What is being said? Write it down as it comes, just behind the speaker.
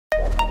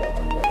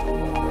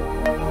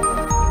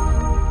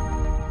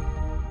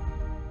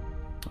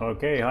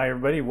Okay, hi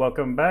everybody.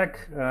 Welcome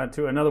back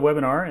to another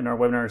webinar in our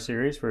webinar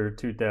series for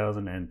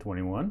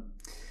 2021.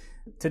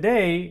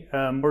 Today,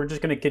 we're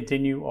just going to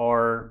continue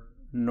our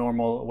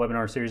normal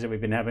webinar series that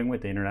we've been having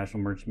with the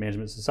International Merchant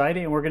Management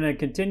Society, and we're going to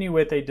continue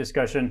with a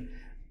discussion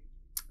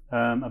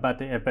about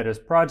the Impetus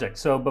Project.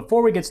 So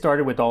before we get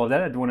started with all of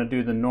that, I want to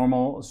do the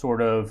normal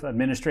sort of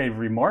administrative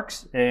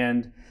remarks.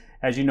 And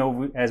as you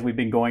know, as we've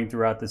been going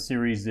throughout the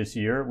series this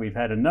year, we've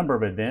had a number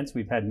of events.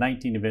 We've had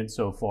 19 events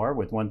so far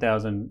with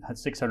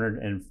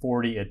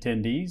 1,640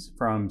 attendees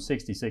from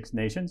 66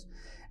 nations.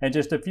 And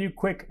just a few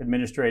quick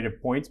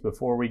administrative points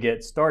before we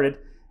get started.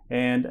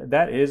 And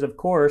that is, of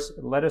course,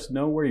 let us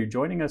know where you're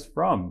joining us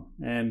from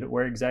and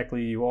where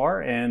exactly you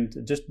are. And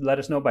just let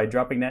us know by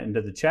dropping that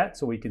into the chat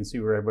so we can see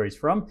where everybody's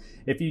from.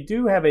 If you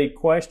do have a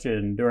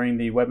question during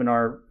the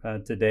webinar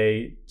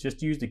today,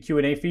 just use the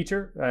Q&A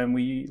feature. And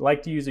we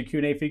like to use the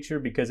Q&A feature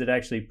because it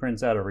actually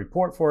prints out a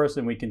report for us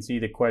and we can see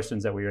the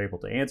questions that we were able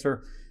to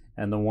answer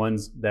and the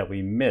ones that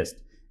we missed.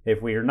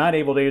 If we are not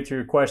able to answer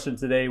your question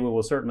today, we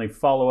will certainly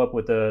follow up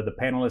with the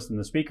panelists and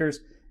the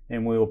speakers,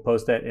 and we will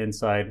post that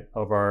inside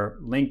of our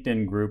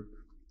LinkedIn group,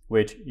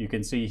 which you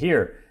can see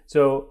here.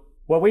 So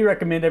what we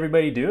recommend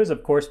everybody do is,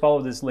 of course,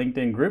 follow this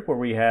LinkedIn group where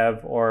we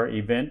have our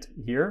event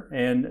here,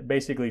 and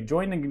basically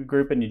join the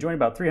group, and you join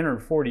about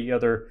 340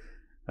 other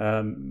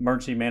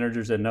emergency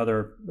managers and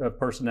other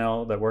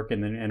personnel that work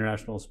in the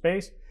international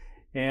space.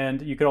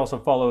 And you can also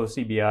follow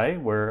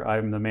CBI, where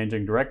I'm the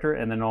managing director,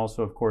 and then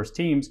also, of course,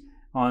 Teams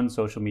on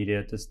social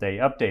media to stay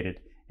updated.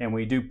 And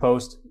we do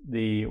post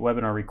the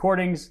webinar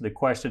recordings, the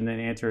question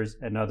and answers,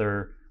 and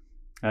other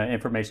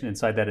information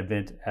inside that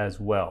event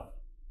as well.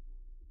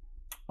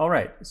 All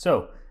right,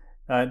 so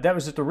that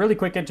was just a really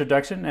quick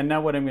introduction. And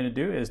now what I'm going to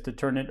do is to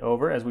turn it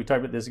over, as we talked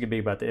about, this is going to be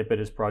about the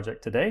Impetus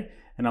Project today.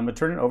 And I'm going to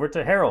turn it over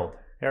to Harold.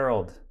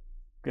 Harold,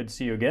 good to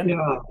see you again.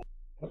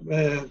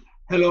 Yeah.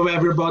 Hello,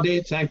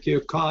 everybody. Thank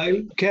you, Kyle.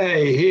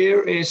 Okay,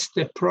 here is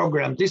the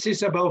program. This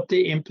is about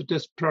the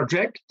Impetus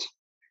Project.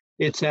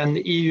 It's an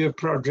EU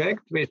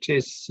project which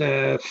is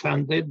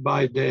funded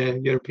by the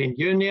European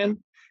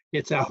Union.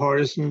 It's a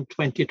Horizon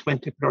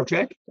 2020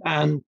 project,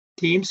 and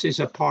Teams is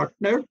a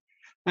partner.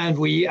 And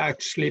we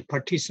actually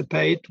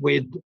participate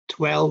with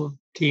 12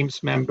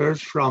 Teams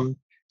members from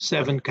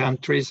 7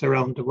 countries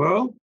around the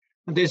world.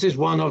 And this is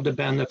one of the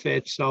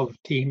benefits of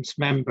Teams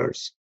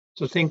members.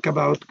 So think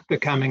about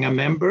becoming a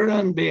member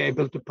and be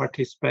able to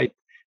participate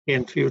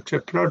in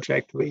future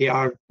projects we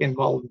are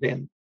involved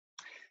in.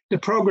 The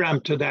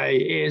program today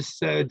is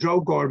Joe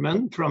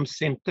Gorman from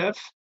SINTEF.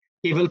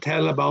 He will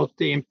tell about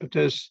the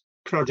Impetus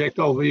project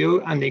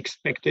overview and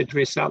expected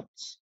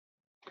results.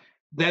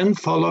 Then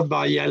followed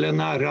by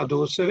Jelena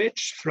Radosevic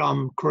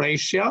from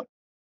Croatia,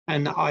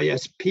 an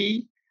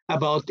ISP,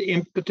 about the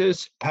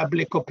Impetus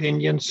public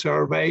opinion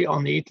survey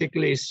on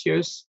ethical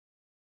issues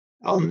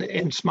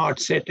in smart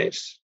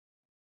cities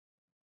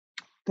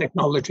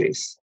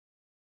technologies.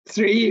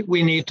 3,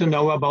 we need to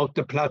know about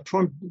the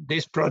platform.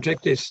 This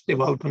project is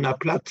developing a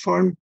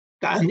platform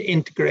and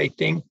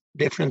integrating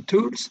different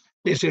tools.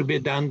 This will be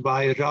done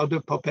by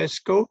Radu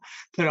Popescu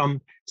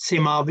from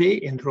Simavi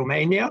in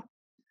Romania.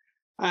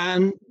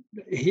 And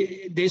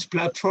this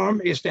platform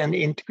is then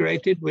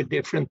integrated with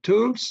different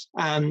tools.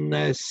 And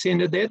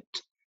Synedit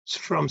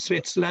from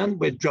Switzerland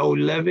with Joe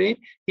Levy,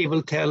 he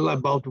will tell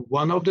about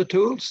one of the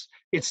tools.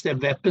 It's the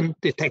weapon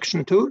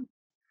detection tool.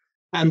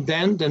 And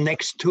then the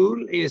next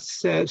tool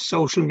is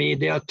social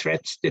media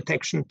threats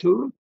detection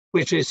tool,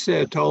 which is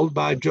told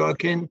by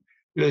Joaquin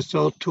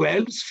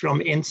Luso-Tuels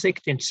from Insight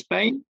in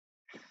Spain.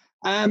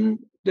 And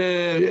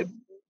the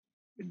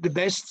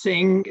best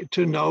thing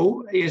to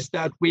know is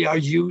that we are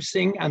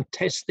using and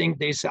testing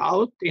this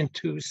out in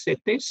 2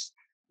 cities.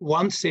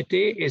 One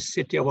city is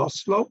city of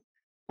Oslo,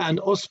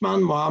 and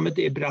Osman Mohammad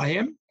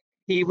Ibrahim,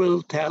 he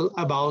will tell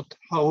about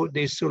how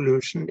this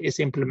solution is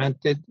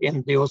implemented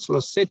in the Oslo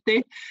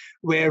city,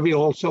 where we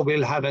also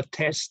will have a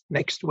test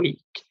next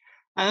week.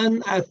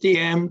 And at the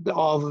end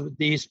of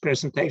these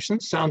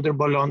presentations, Sandro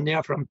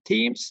Bologna from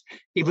Teams,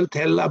 he will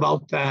tell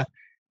about the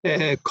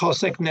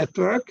COSSEC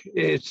network,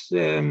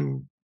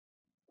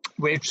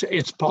 which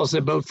it's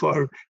possible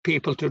for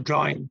people to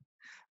join.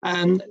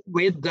 And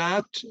with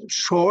that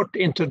short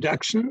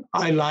introduction,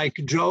 I like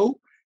Joe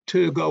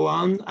to go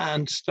on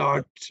and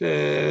start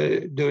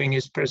doing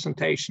his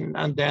presentation,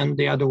 and then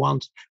the other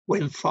ones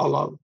will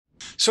follow.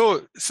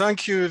 So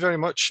thank you very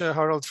much,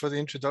 Harold, for the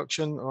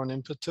introduction on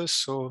Impetus.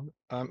 So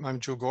I'm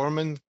Joe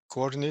Gorman,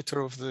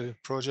 coordinator of the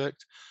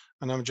project,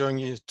 and I'm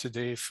joining you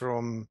today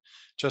from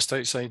just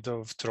outside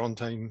of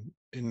Trondheim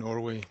in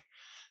Norway.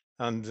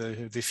 And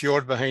the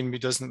fjord behind me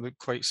doesn't look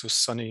quite so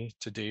sunny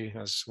today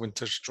as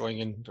winter's drawing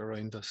in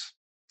around us.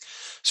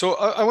 So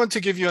I want to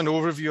give you an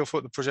overview of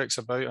what the project's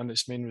about and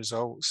its main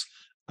results.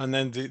 And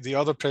then the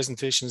other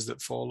presentations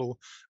that follow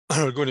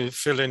are going to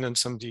fill in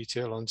some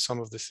detail on some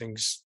of the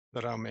things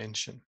that I'll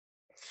mention.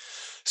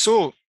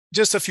 So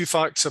just a few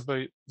facts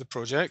about the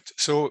project.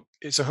 So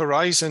it's a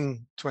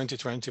Horizon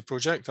 2020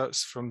 project.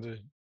 That's from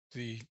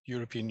the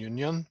European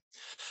Union.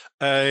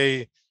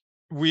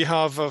 We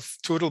have a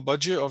total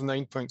budget of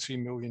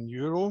 9.3 million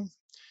euro.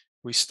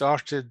 We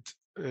started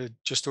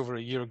just over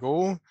a year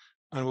ago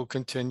and will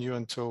continue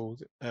until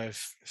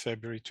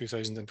February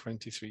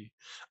 2023.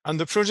 And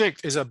the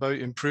project is about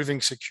improving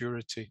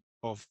security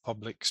of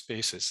public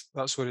spaces.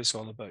 That's what it's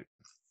all about.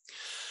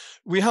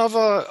 We have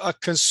a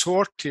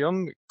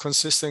consortium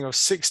consisting of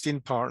 16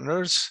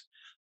 partners.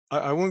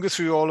 I won't go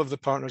through all of the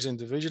partners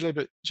individually,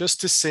 but just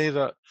to say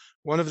that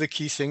one of the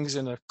key things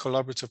in a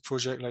collaborative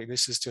project like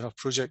this is to have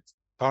project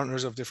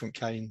partners of different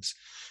kinds.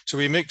 So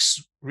we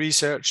mix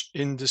research,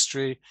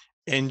 industry,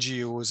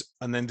 NGOs,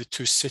 and then the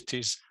two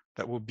cities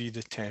that will be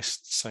the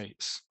test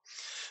sites.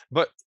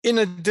 But in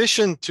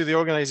addition to the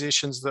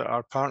organizations that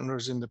are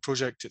partners in the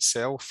project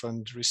itself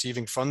and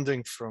receiving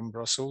funding from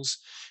Brussels,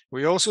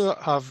 we also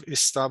have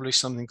established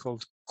something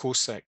called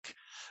COSSEC.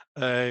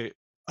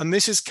 And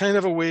this is kind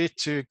of a way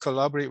to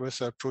collaborate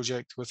with our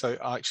project without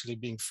actually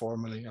being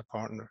formally a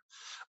partner.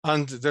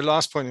 And the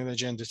last point on the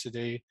agenda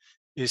today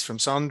is from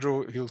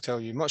Sandro, who'll tell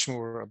you much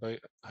more about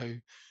how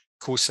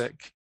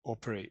COSSEC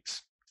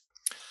operates.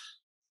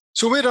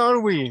 So where are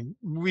we?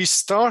 We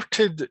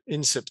started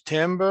in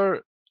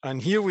September,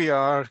 and here we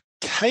are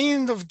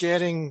kind of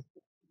getting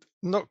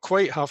not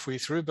quite halfway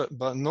through,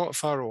 but not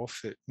far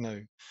off it now.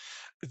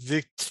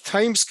 The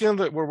timescale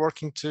that we're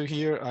working to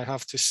here, I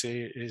have to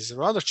say, is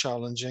rather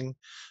challenging.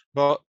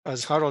 But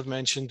as Harold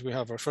mentioned, we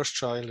have our first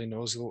trial in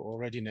Oslo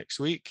already next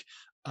week.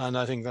 And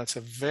I think that's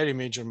a very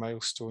major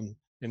milestone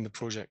in the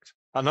project.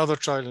 Another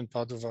trial in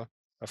Padova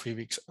a few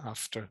weeks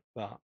after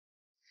that.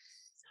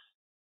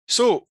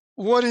 So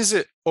what is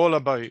it all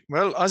about?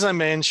 Well, as I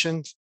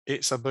mentioned,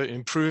 it's about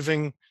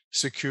improving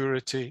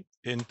security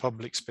in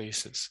public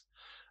spaces.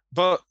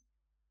 But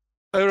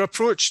our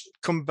approach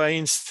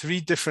combines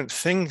three different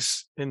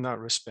things in that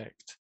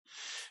respect.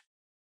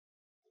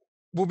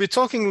 We'll be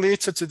talking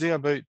later today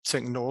about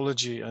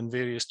technology and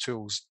various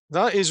tools.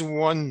 That is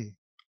one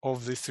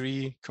of the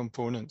three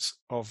components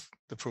of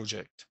the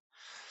project.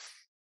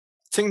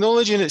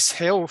 Technology in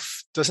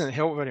itself doesn't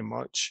help very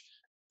much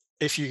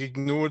if you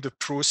ignore the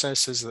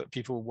processes that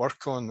people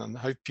work on and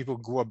how people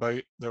go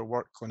about their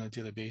work on a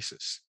daily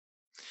basis.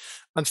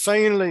 And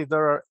finally,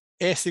 there are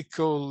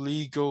ethical,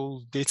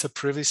 legal, data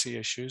privacy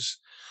issues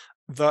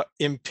that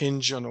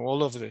impinge on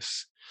all of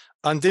this.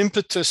 And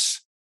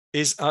Impetus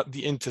is at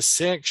the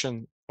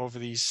intersection of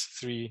these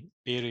three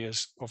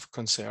areas of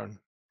concern.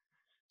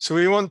 So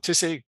we want to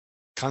say,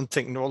 can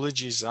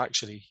technologies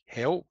actually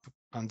help,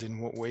 and in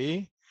what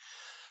way?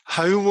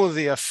 How will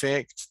they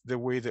affect the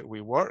way that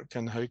we work,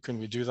 and how can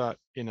we do that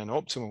in an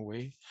optimal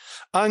way?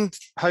 And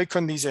how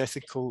can these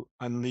ethical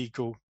and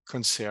legal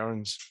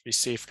concerns be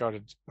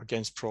safeguarded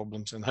against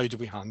problems, and how do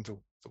we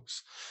handle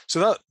those?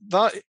 So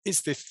that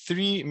is the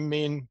three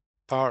main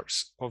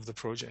parts of the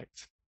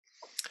project.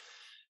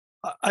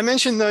 I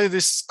mentioned now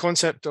this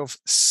concept of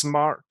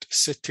smart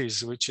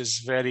cities, which is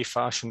very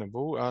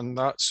fashionable, and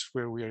that's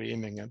where we're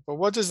aiming at. But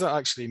what does that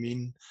actually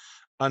mean?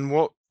 And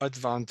what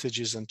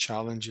advantages and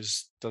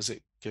challenges does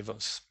it give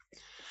us?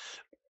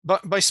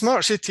 But by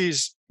smart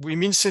cities, we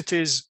mean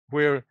cities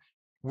where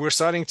we're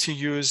starting to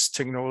use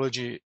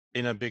technology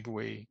in a big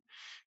way.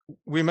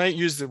 We might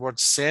use the word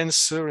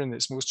sensor in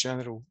its most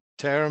general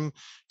term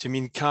to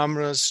mean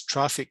cameras,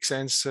 traffic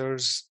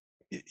sensors,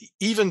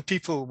 even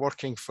people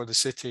working for the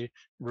city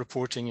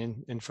reporting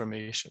in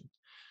information.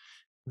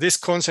 This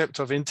concept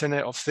of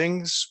Internet of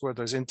Things, where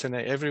there's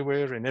internet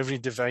everywhere in every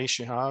device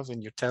you have,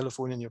 in your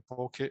telephone in your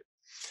pocket.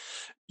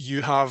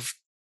 You have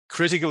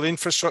critical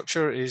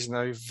infrastructure is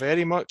now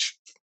very much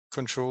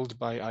controlled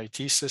by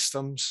IT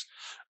systems,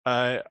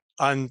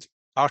 and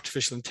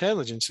artificial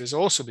intelligence is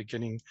also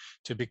beginning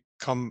to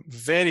become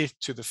very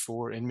to the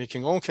fore in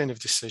making all kinds of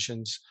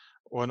decisions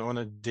on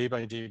a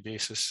day-by-day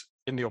basis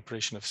in the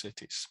operation of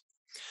cities.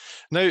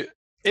 Now,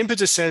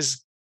 Impetus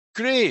says,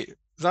 great,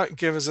 that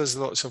gives us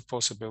lots of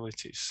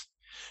possibilities.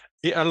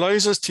 It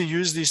allows us to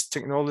use these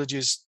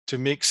technologies to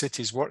make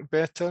cities work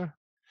better,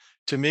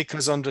 to make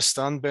us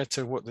understand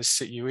better what the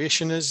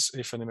situation is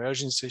if an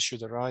emergency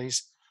should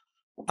arise,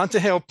 and to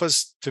help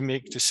us to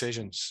make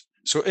decisions.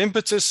 So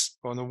Impetus,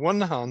 on the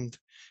one hand,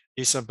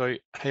 is about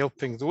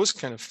helping those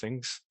kind of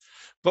things.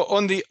 But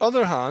on the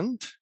other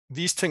hand,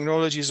 these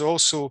technologies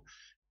also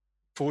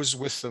pose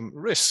with them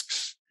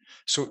risks.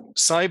 So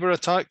cyber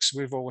attacks,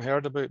 we've all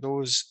heard about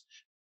those.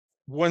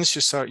 Once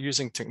you start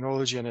using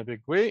technology in a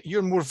big way,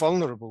 you're more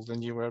vulnerable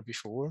than you were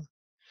before.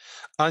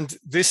 And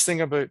this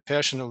thing about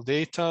personal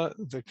data,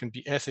 there can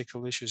be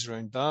ethical issues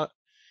around that.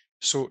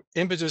 So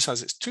Impetus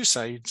has its two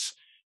sides.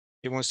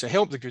 It wants to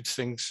help the good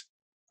things,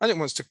 and it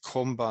wants to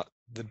combat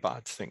the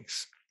bad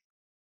things.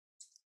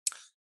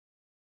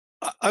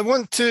 I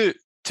want to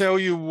tell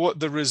you what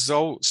the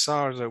results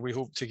are that we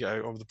hope to get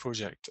out of the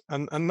project.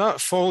 And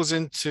that falls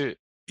into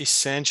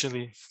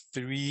essentially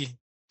three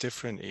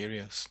different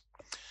areas.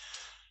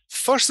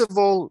 First of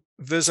all,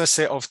 there's a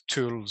set of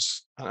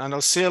tools, and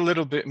I'll say a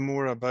little bit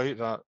more about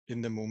that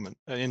in a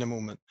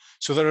moment.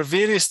 So there are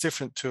various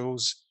different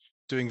tools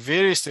doing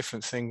various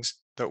different things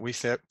that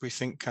we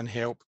think can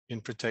help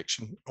in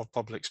protection of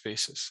public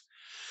spaces.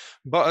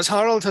 But as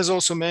Harald has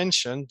also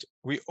mentioned,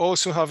 we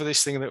also have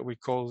this thing that we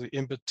call the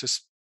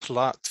Impetus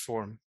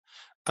platform.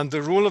 And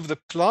the role of the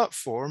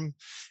platform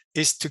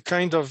is to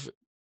kind of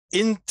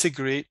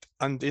integrate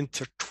and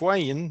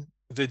intertwine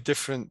the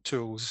different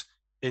tools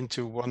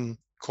into one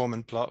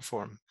common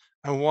platform.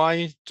 And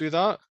why do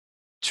that?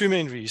 Two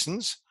main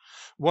reasons.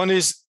 One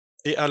is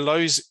it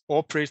allows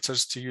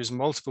operators to use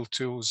multiple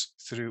tools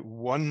through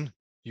one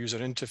user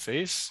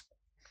interface.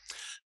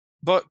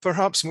 But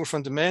perhaps more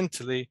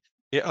fundamentally,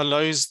 it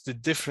allows the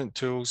different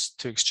tools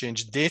to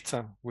exchange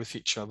data with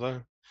each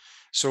other.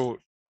 So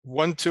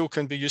one tool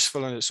can be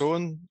useful on its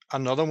own,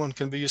 another one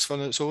can be useful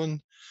on its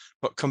own,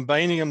 but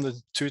combining them the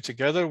two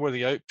together, where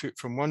the output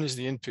from one is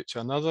the input to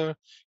another,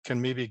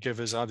 can maybe give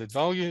us added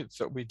value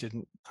that we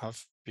didn't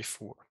have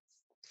before.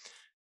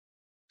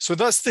 So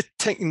that's the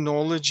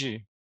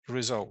technology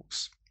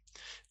results.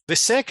 The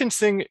second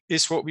thing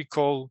is what we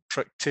call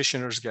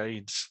practitioner's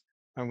guides,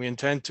 and we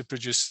intend to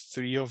produce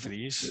 3 of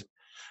these.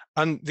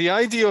 And the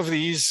idea of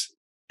these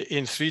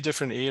in 3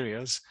 different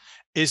areas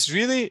is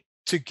really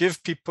to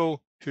give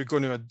people who are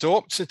going to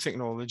adopt the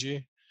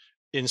technology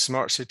in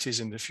smart cities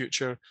in the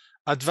future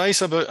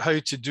advice about how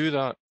to do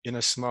that in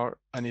a smart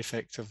and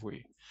effective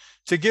way.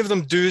 To give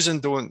them do's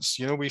and don'ts.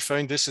 You know, we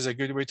found this is a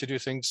good way to do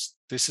things,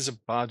 this is a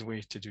bad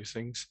way to do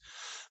things.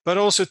 But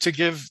also to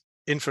give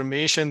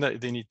information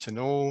that they need to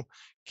know,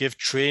 give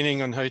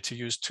training on how to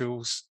use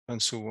tools,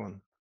 and so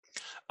on.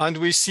 And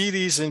we see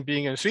these in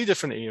being in 3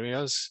 different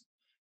areas.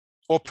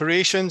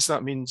 Operations,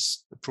 that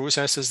means the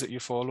processes that you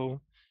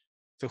follow,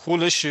 the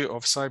whole issue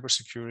of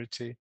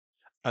cybersecurity,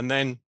 and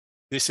then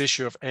this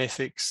issue of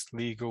ethics,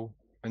 legal,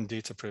 and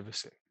data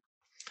privacy.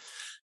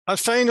 And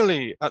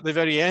finally, at the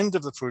very end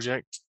of the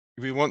project,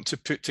 we want to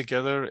put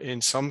together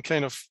in some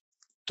kind of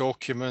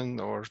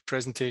document or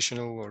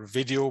presentational or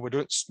video, we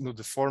don't know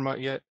the format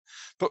yet,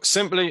 but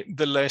simply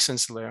the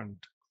lessons learned.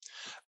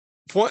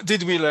 What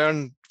did we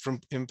learn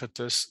from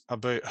Impetus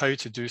about how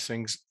to do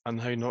things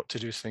and how not to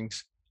do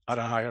things at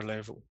a higher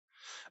level?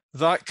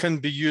 That can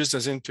be used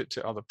as input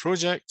to other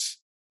projects.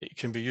 It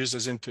can be used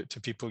as input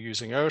to people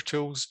using our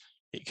tools.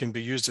 It can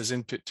be used as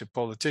input to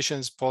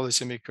politicians,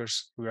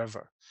 policymakers,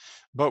 whoever.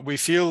 But we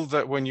feel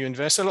that when you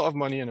invest a lot of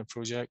money in a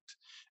project,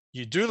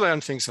 you do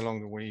learn things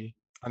along the way.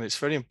 And it's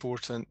very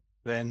important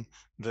then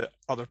that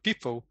other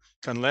people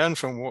can learn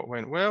from what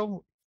went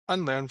well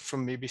and learn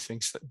from maybe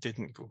things that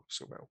didn't go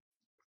so well.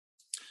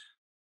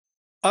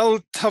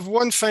 I'll have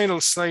one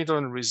final slide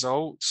on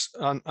results,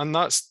 and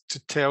that's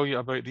to tell you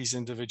about these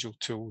individual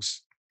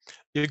tools.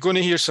 You're going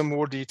to hear some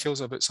more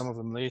details about some of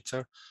them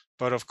later,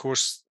 but of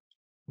course,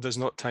 there's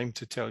not time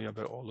to tell you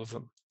about all of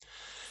them.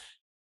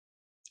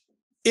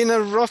 In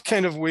a rough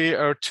kind of way,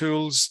 our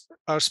tools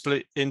are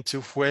split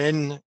into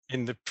when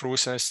in the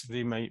process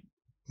they might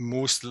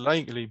most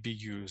likely be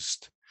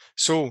used.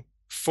 So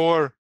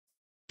for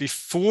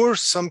before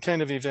some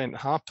kind of event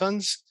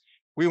happens,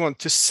 we want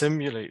to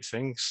simulate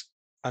things,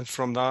 and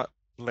from that,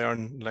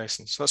 learn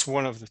lessons. That's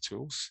one of the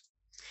tools.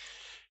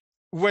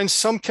 When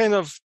some kind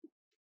of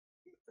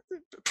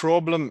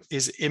problem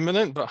is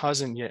imminent but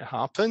hasn't yet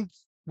happened,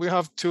 we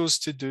have tools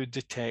to do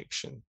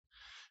detection.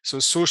 So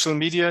social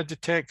media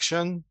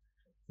detection,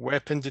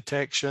 weapon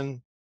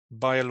detection,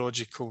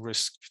 biological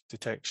risk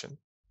detection.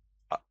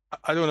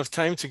 I don't have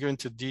time to go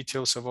into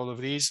details of all of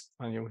these,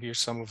 and you'll hear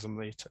some of them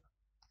later.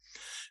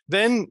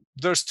 Then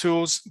there's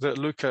tools that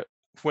look at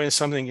when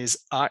something is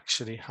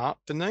actually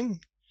happening,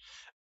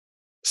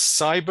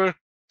 cyber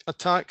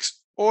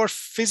attacks or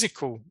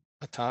physical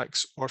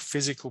attacks or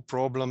physical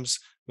problems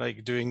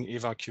like doing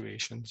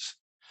evacuations.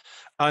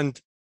 And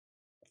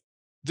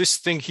this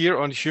thing here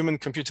on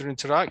human-computer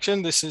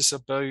interaction, this is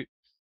about,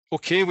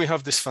 okay, we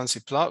have this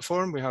fancy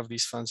platform, we have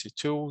these fancy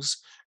tools,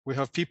 we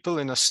have people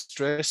in a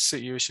stress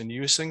situation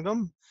using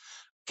them.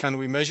 Can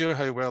we measure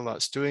how well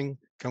that's doing?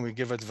 Can we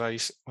give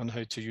advice on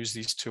how to use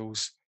these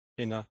tools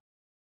in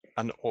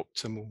an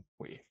optimal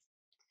way?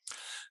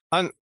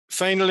 And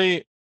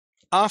finally,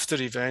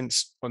 after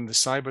events on the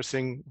cyber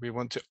thing, we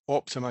want to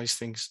optimize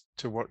things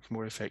to work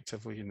more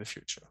effectively in the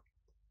future.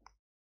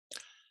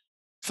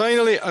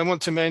 Finally, I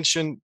want to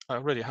mention, I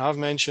already have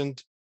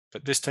mentioned,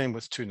 but this time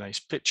with 2 nice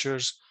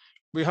pictures.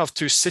 We have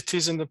 2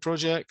 cities in the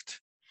project.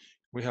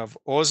 We have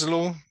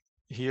Oslo,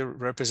 here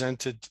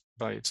represented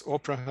by its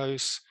opera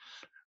house.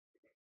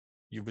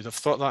 You would have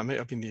thought that might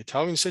have been the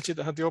Italian city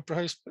that had the opera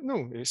house, but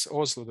no, it's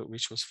Oslo that we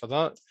chose for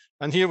that.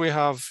 And here we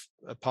have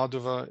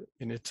Padova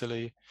in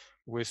Italy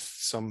with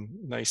some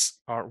nice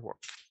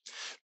artwork.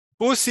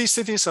 Both these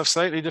cities have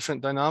slightly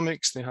different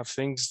dynamics. They have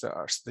things that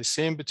are the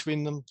same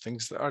between them,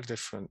 things that are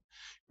different.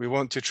 We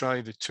want to try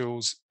the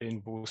tools in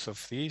both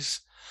of these.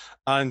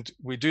 And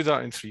we do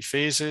that in 3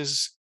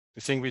 phases.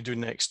 The thing we do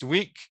next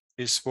week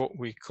is what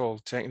we call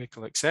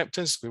technical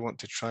acceptance. We want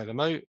to try them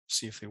out,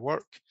 see if they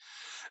work.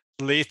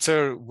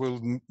 Later,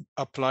 we'll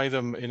apply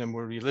them in a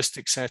more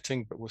realistic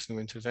setting, but with no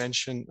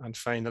intervention. And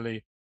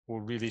finally, we'll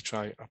really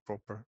try a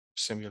proper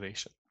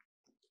simulation.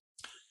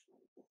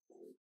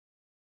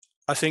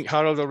 I think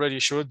Harold already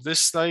showed this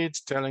slide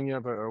telling you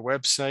about our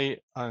website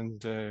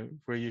and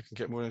where you can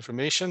get more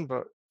information.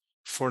 But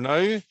for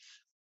now,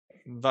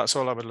 that's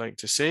all I would like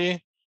to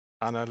say.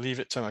 And I'll leave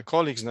it to my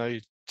colleagues now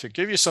to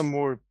give you some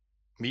more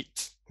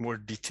meat, more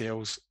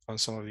details on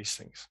some of these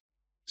things.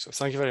 So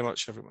thank you very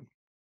much, everyone.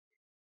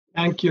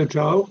 Thank you,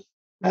 Joe.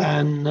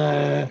 And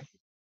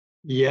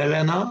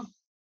Jelena,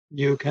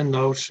 you can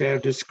now share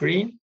the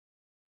screen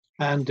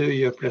and do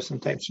your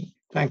presentation.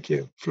 Thank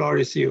you. Floor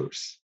is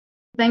yours.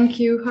 Thank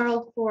you,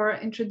 Harold, for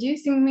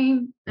introducing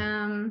me.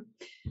 I'm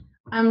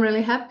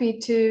really happy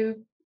to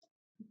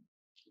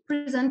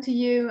present to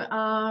you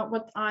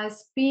what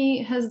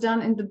ISP has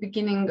done in the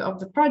beginning of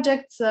the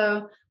project.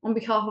 So on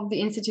behalf of the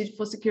Institute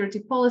for Security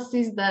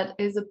Policies, that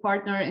is a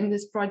partner in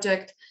this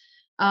project,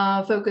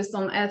 focused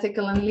on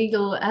ethical and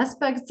legal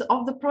aspects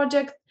of the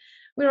project.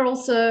 We're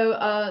also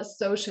a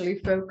socially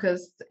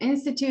focused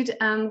institute,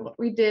 and what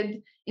we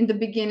did in the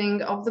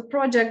beginning of the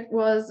project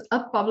was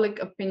a public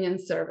opinion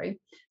survey.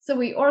 So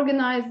we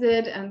organized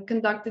it and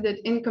conducted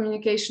it in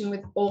communication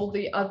with all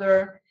the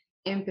other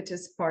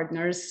Impetus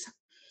partners.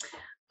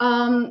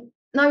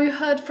 Now you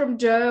heard from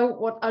Joe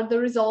what are the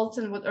results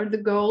and what are the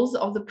goals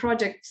of the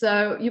project.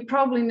 So you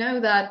probably know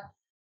that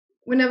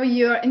whenever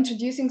you're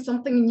introducing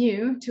something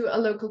new to a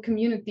local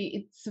community,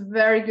 it's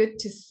very good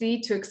to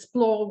see, to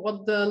explore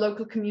what the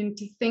local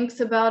community thinks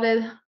about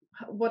it,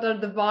 what are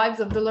the vibes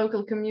of the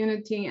local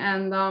community,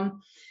 and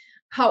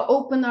how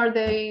open are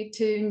they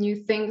to new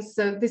things.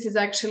 So this is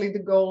actually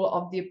the goal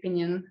of the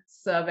opinion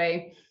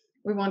survey.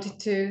 We wanted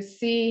to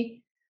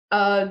see,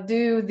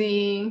 do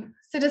the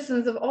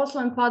citizens of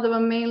Oslo and Padova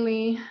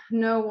mainly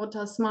know what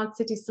are smart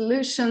city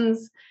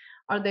solutions?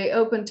 Are they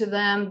open to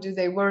them? Do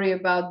they worry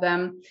about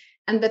them?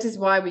 And that is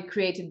why we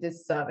created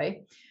this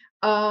survey.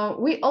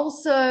 We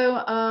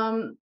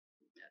also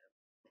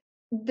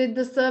did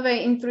the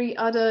survey in 3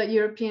 other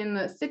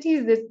European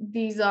cities.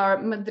 These are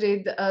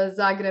Madrid,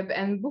 Zagreb,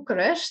 and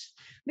Bucharest,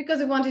 because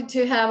we wanted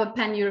to have a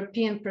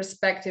pan-European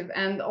perspective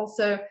and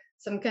also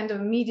some kind of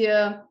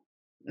media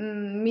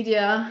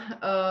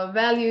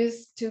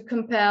values to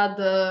compare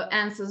the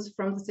answers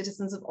from the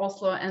citizens of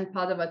Oslo and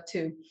Padova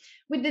too.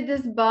 We did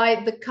this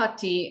by the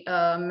CATI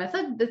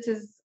method. This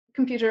is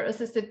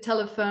computer-assisted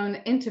telephone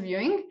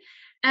interviewing,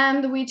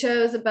 and we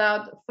chose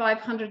about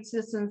 500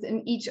 citizens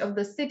in each of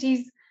the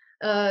cities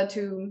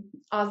to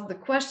ask the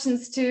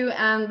questions to,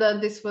 and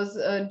this was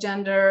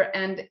gender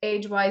and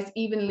age-wise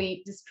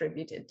evenly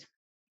distributed.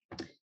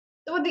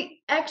 So what they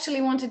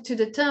actually wanted to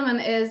determine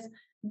is,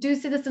 do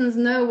citizens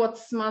know what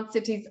smart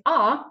cities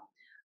are?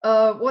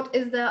 What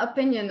is their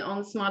opinion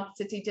on smart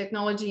city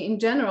technology in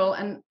general?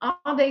 And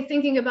are they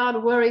thinking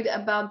about, worried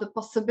about the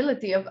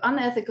possibility of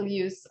unethical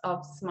use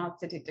of smart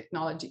city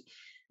technology?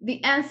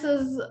 The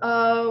answers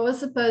were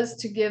supposed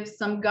to give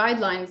some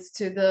guidelines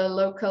to the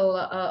local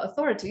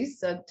authorities,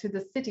 to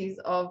the cities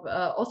of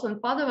Oslo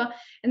and Padova,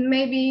 and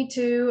maybe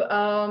to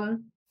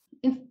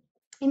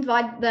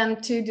invite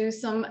them to do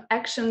some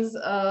actions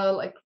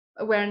like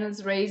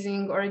awareness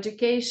raising or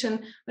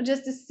education, or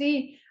just to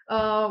see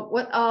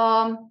what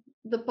are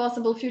the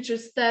possible future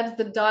steps,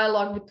 the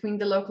dialogue between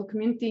the local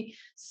community,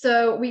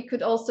 so we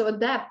could also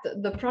adapt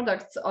the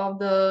products of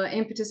the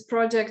Impetus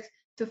project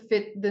to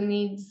fit the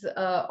needs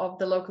of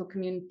the local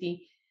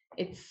community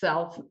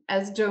itself.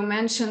 As Joe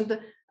mentioned,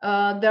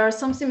 there are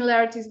some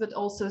similarities, but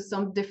also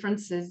some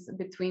differences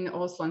between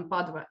Oslo and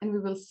Padova, and we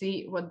will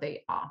see what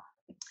they are.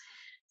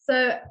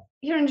 So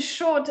here in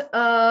short,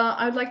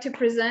 I would like to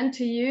present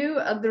to you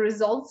the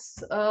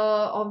results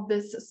of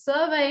this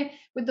survey.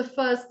 With the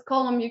first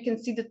column, you can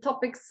see the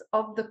topics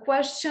of the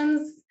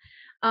questions,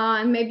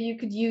 and maybe you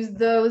could use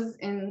those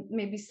in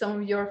maybe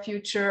some of your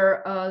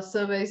future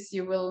surveys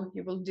you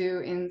will do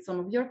in some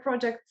of your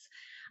projects.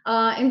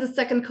 In the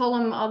second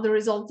column are the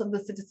results of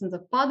the citizens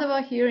of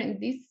Padova here in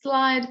this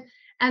slide,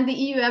 and the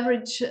EU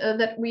average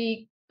that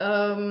we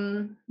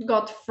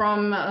got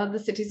from the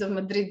cities of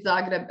Madrid,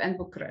 Zagreb, and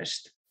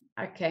Bucharest.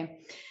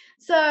 Okay,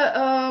 so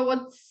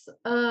what's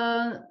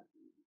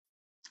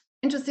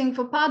interesting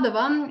for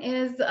Padova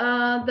is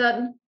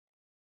that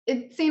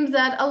it seems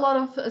that a lot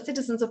of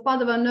citizens of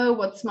Padova know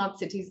what smart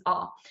cities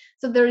are.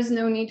 So there is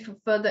no need for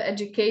further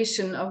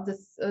education of the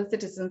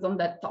citizens on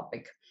that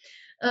topic.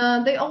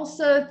 They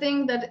also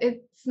think that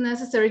it's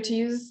necessary to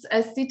use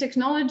SC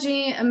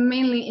technology,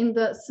 mainly in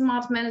the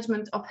smart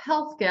management of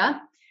healthcare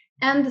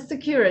and the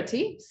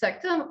security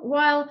sector,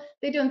 while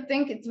they don't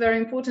think it's very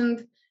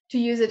important to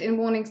use it in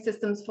warning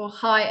systems for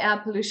high air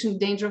pollution,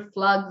 danger of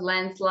floods,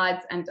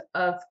 landslides, and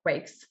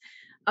earthquakes.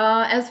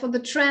 As for the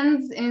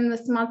trends in the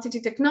smart city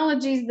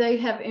technologies, they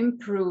have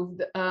improved,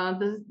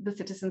 the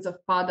citizens of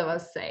Padova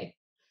say.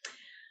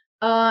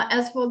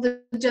 As for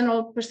the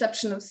general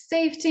perception of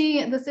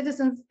safety, the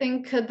citizens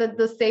think that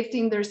the safety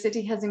in their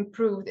city has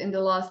improved in the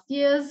last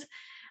years,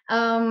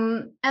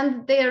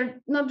 and they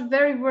are not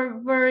very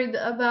worried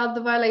about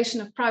the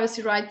violation of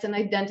privacy rights and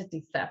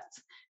identity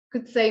thefts.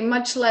 Could say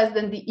much less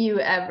than the EU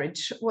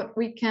average. What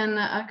we can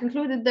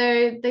conclude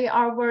that they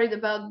are worried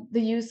about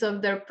the use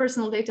of their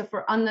personal data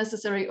for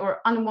unnecessary or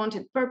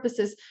unwanted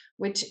purposes,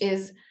 which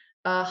is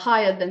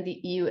higher than the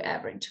EU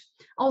average.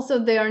 Also,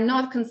 they are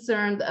not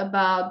concerned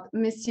about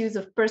misuse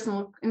of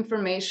personal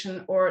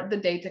information or the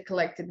data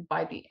collected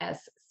by the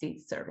SC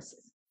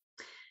services.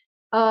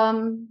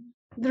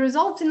 The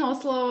results in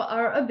Oslo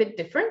are a bit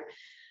different.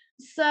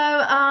 So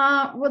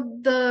what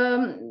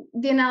the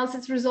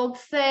analysis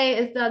results say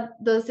is that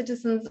the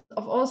citizens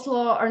of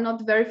Oslo are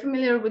not very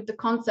familiar with the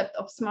concept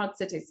of smart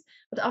cities.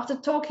 But after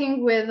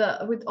talking with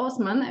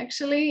Osman,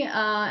 actually,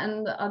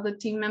 and other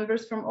team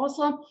members from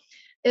Oslo,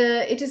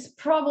 it is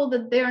probable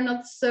that they are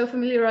not so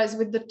familiarized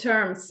with the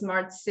term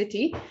smart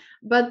city.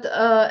 But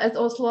as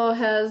Oslo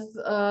has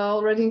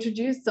already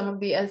introduced some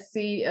of the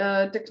SC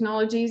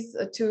technologies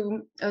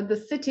to the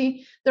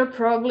city, they're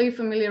probably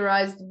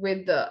familiarized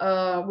with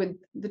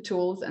the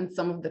tools and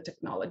some of the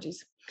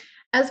technologies.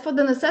 As for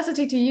the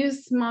necessity to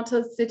use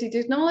smarter city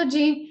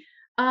technology,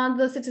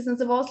 the citizens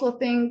of Oslo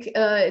think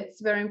it's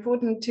very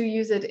important to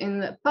use it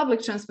in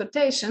public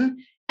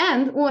transportation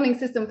and warning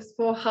systems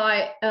for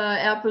high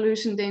air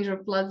pollution, danger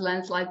of floods,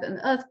 landslides, and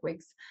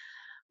earthquakes,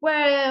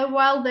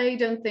 while they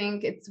don't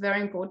think it's very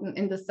important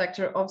in the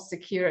sector of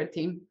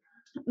security.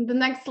 The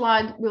next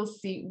slide, we'll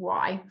see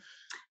why.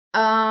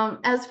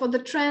 As for the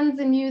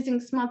trends in using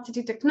smart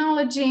city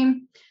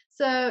technology,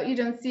 so you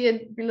don't see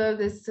it below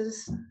this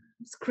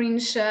screen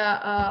share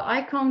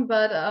icon,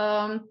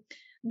 but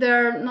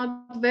they're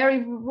not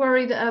very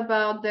worried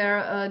about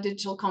their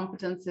digital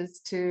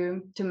competences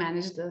to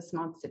manage the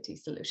smart city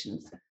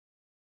solutions.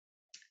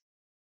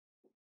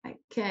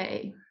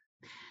 Okay.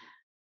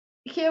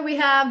 Here we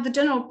have the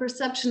general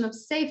perception of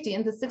safety,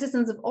 and the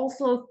citizens of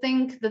Oslo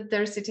think that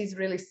their city is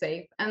really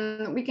safe.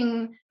 And we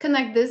can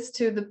connect this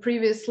to the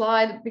previous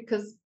slide,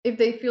 because if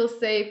they feel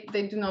safe,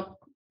 they do not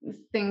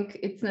think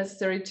it's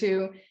necessary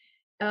to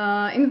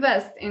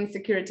invest in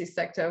security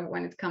sector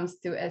when it comes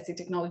to SC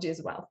technology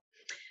as well.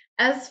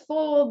 As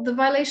for the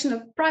violation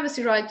of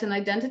privacy rights and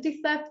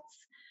identity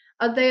thefts,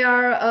 they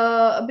are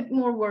a bit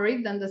more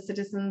worried than the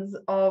citizens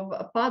of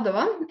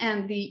Padova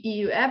and the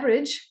EU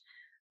average.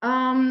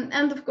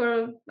 And of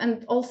course,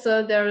 and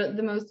also they're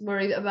the most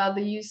worried about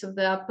the use of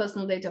their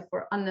personal data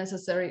for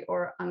unnecessary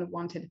or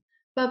unwanted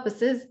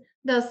purposes,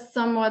 thus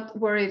somewhat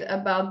worried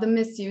about the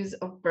misuse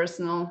of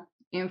personal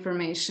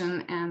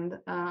information and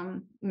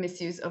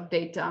misuse of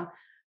data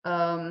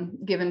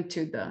given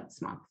to the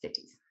smart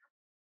cities.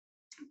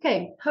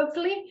 Okay,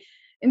 hopefully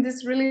in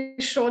this really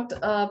short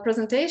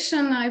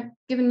presentation, I've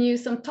given you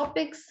some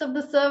topics of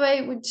the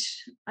survey,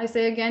 which I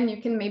say again, you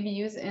can maybe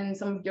use in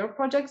some of your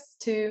projects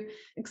to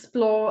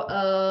explore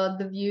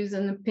the views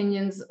and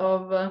opinions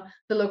of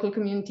the local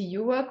community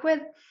you work with.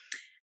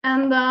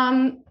 And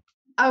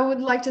I would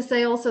like to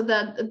say also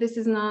that this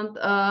is not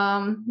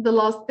the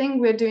last thing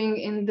we're doing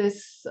in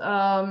this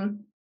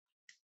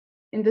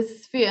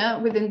sphere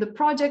within the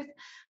project,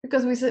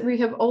 because we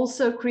have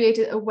also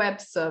created a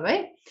web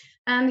survey.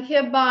 And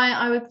hereby,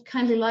 I would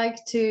kindly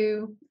like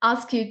to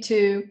ask you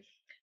to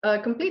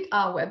complete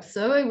our web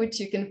survey, which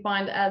you can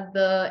find at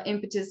the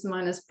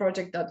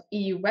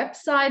impetus-project.eu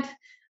website.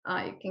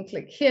 You can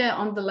click here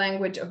on the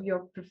language of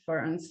your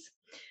preference.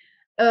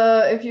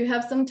 If you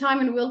have some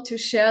time and will to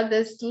share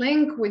this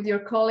link with your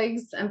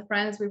colleagues and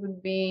friends, we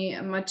would be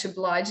much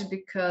obliged,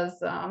 because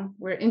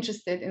we're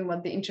interested in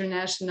what the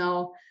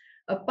international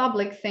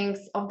public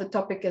thinks of the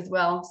topic as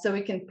well, so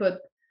we can put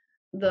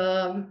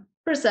the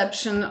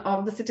perception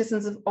of the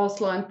citizens of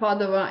Oslo and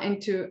Padova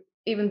into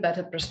even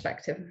better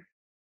perspective.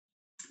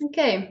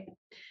 Okay,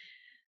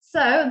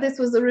 so this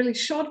was a really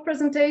short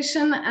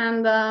presentation,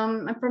 and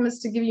I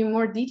promise to give you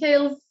more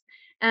details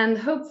and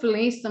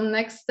hopefully some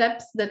next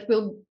steps that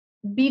will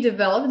be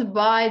developed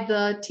by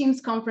the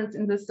Teams conference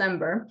in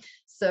December.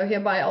 So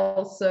hereby I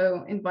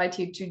also invite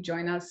you to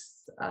join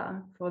us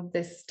for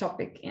this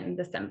topic in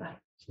December.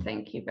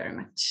 Thank you very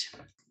much.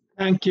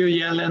 Thank you,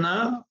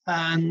 Jelena.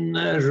 And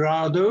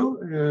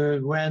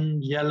Radu,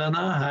 when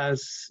Jelena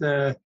has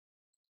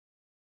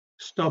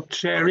stopped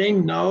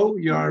sharing, now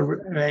you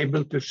are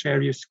able to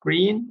share your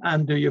screen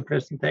and do your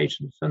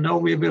presentation. So now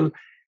we will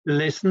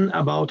listen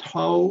about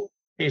how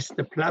is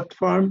the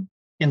platform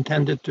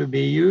intended to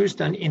be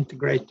used and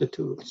integrate the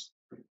tools.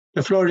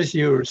 The floor is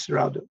yours,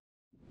 Radu.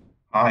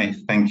 Hi,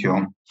 thank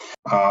you.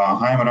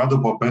 I'm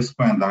Radu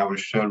Popescu, and I will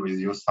share with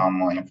you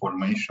some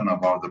information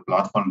about the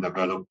platform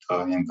developed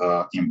in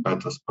the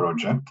Impetus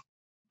project.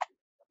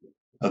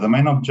 The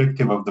main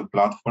objective of the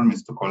platform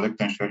is to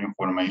collect and share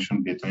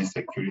information between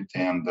security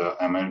and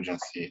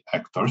emergency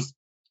actors.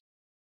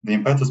 The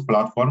Impetus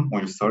platform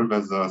will serve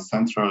as a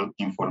central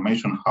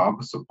information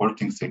hub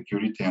supporting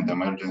security and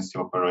emergency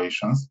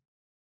operations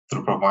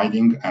through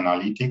providing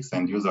analytics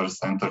and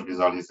user-centered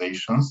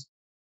visualizations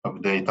of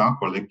data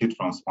collected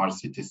from smart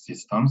city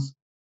systems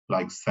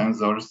like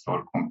sensors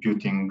or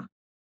computing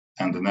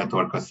and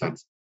network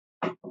assets.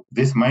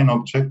 This main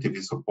objective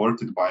is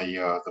supported by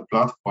the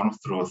platform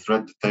through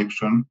threat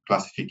detection,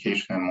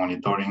 classification and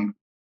monitoring,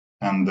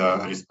 and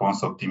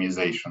response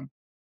optimization.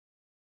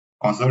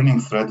 Concerning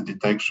threat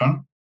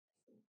detection,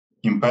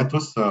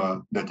 Impetus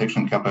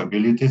detection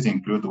capabilities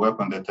include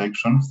weapon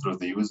detection through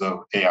the use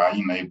of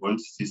AI-enabled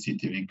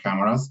CCTV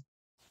cameras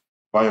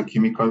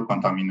biochemical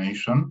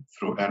contamination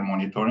through air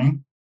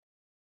monitoring.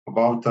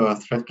 About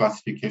threat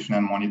classification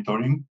and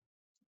monitoring,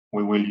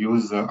 we will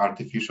use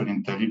artificial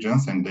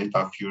intelligence and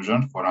data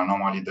fusion for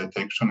anomaly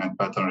detection and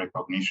pattern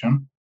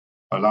recognition,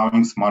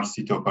 allowing smart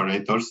city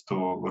operators to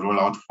rule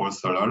out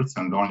false alerts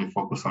and only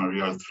focus on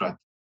real threat.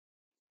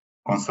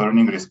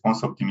 Concerning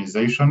response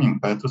optimization,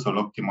 Impetus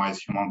will optimize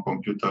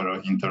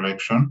human-computer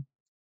interaction.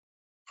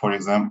 For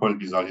example,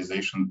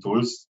 visualization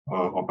tools,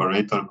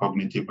 operator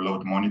cognitive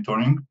load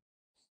monitoring,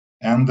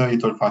 and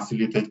it will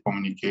facilitate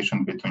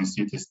communication between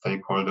city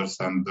stakeholders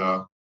and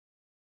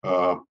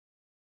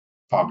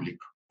public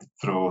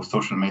through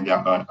social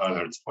media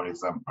alerts, for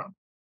example.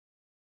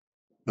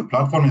 The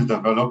platform is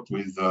developed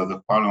with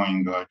the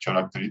following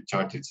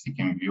characteristic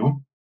in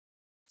view.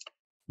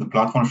 The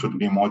platform should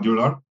be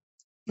modular.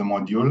 The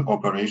module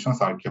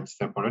operations are kept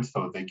separate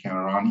so they can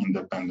run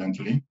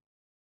independently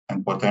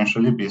and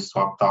potentially be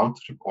swapped out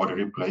or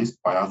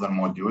replaced by other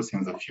modules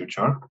in the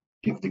future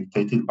if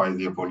dictated by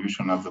the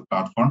evolution of the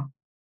platform.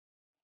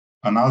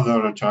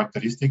 Another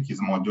characteristic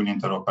is module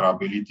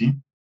interoperability.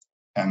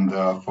 And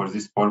for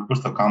this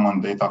purpose, a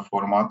common data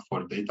format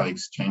for data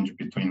exchange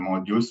between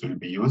modules will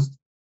be used.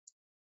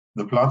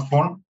 The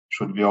platform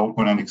should be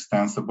open and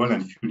extensible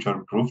and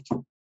future-proofed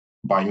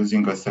by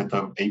using a set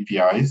of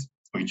APIs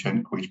which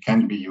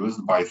can be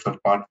used by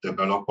third-party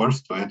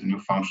developers to add new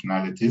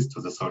functionalities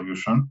to the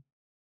solution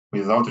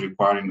without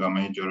requiring a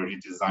major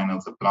redesign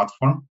of the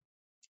platform.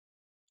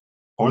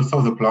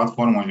 Also, the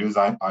platform will use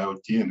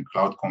IoT and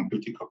cloud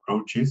computing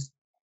approaches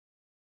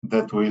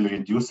that will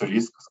reduce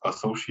risks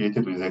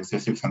associated with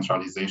excessive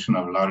centralization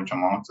of large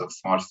amounts of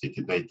smart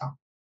city data.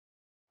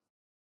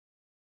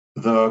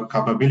 The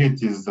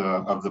capabilities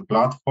of the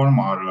platform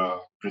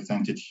are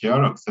presented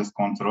here: access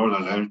control,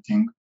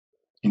 alerting,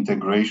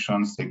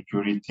 integration,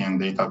 security, and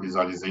data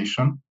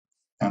visualization.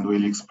 And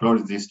we'll explore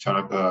these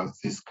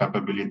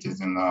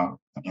capabilities in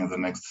the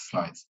next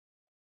slides.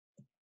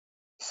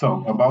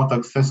 So, about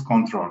access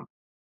control.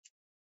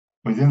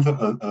 Within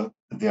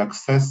the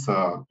access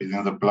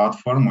within the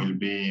platform will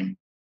be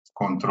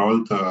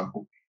controlled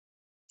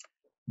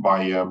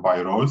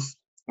by roles,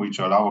 which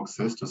allow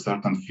access to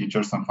certain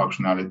features and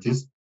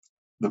functionalities.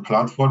 The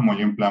platform will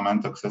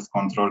implement access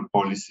control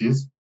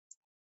policies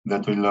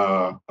that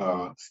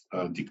will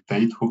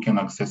dictate who can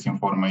access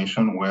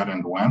information, where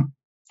and when,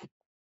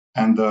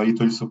 and it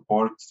will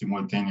support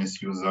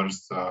simultaneous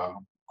users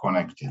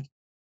connected.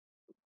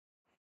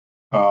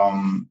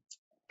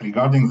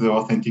 Regarding the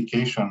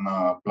authentication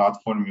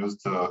platform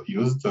used,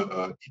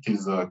 it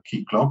is a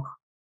key clock.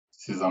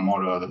 This is a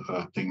more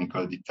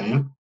technical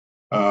detail.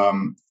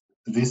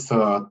 This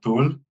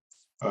tool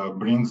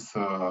brings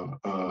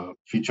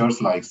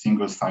features like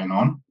single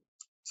sign-on.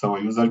 So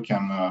a user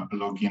can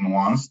log in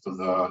once to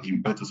the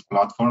Impetus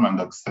platform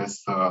and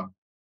access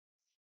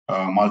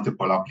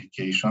multiple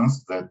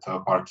applications that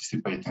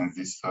participate in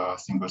this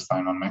single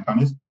sign-on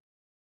mechanism.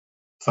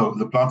 So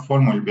the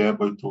platform will be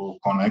able to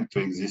connect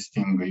to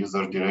existing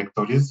user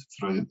directories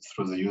through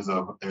the use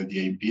of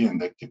LDAP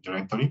and Active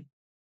Directory.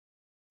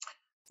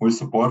 We'll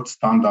support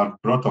standard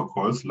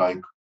protocols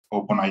like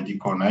OpenID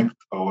Connect,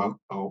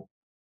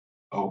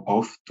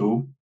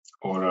 OAuth2,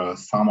 or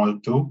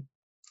SAML2.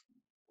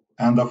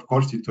 And of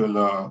course, it will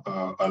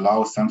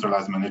allow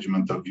centralized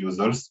management of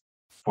users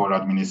for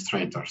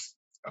administrators.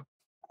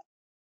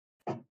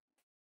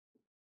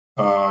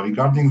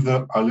 Regarding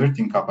the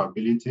alerting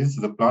capabilities,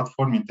 the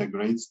platform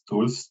integrates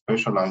tools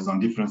specialized on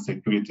different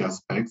security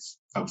aspects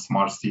of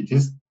smart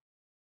cities.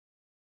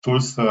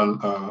 Tools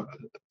that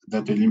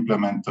will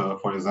implement,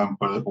 for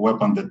example,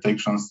 weapon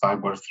detection,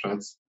 cyber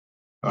threats,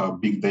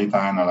 big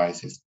data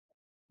analysis.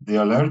 The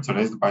alerts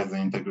raised by the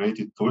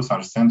integrated tools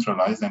are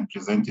centralized and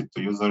presented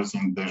to users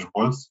in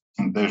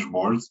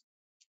dashboards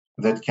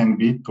that can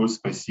be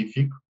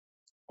tool-specific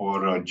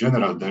or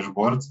general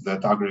dashboards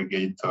that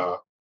aggregate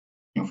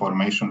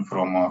information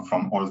from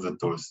all the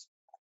tools.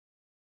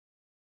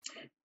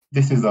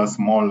 This is a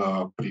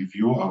small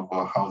preview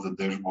of how the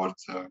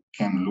dashboards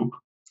can look.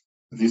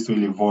 This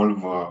will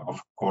evolve,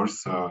 of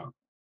course,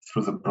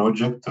 through the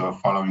project,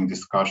 following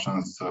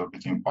discussions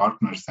between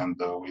partners and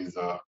with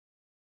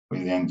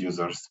the end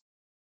users.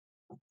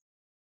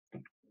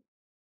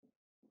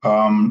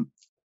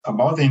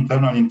 About the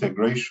internal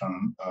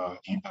integration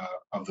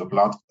of the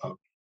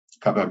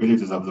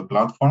capabilities of the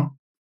platform,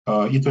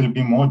 it will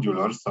be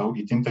modular, so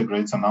it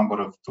integrates a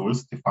number of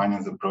tools defined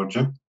in the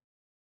project,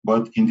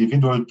 but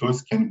individual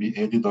tools can be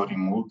added or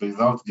removed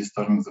without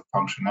disturbing the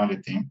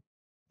functionality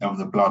of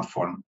the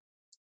platform.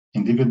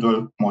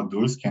 Individual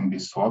modules can be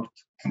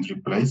swapped and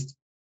replaced,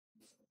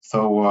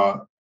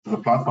 so the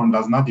platform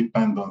does not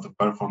depend on the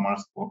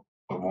performance of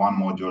one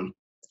module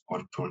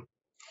or tool.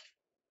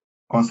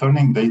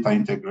 Concerning data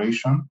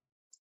integration,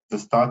 the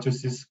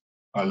statuses,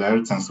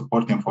 alerts, and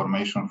support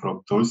information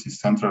from tools is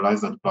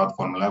centralized at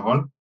platform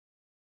level.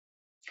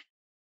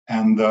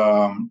 And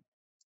there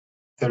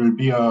will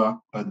be a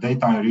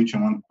data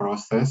enrichment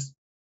process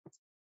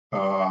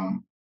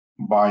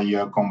by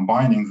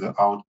combining the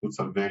outputs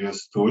of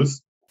various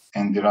tools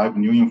and derive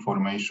new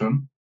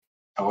information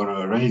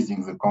or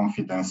raising the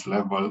confidence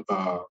level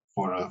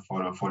for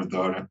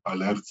the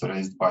alerts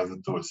raised by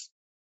the tools.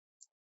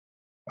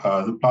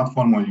 The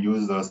platform will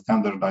use a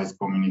standardized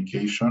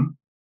communication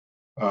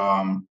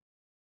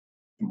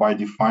by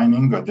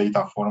defining a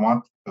data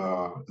format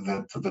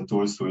that the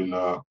tools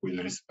will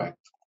respect.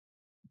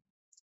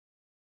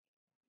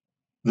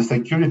 The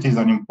security is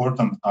an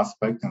important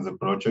aspect in the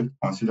project,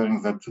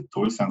 considering that the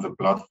tools and the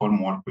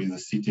platform work with the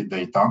city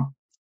data,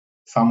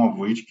 some of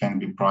which can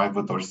be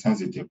private or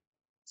sensitive.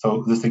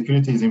 So the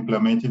security is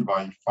implemented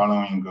by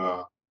following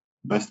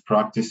best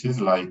practices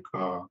like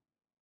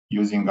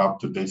using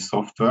up-to-date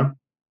software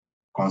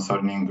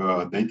concerning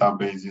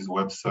databases,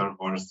 web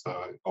servers,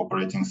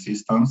 operating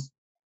systems.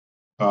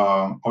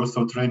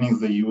 Also training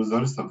the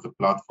users of the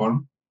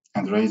platform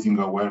and raising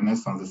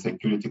awareness on the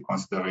security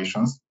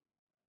considerations.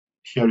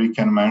 Here we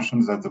can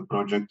mention that the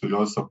project will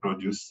also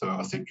produce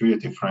a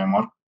security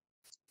framework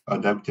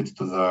adapted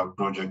to the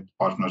project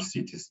partner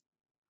cities.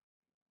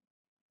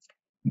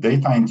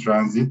 Data in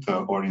transit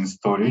or in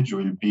storage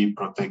will be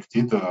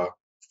protected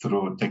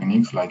through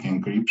techniques like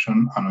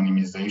encryption,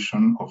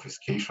 anonymization,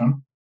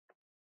 obfuscation.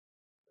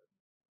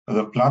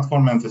 The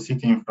platform and the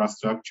city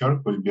infrastructure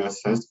will be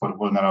assessed for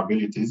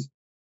vulnerabilities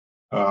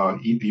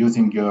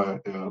using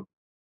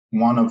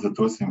one of the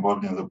tools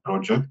involved in the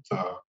project,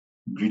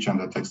 breach and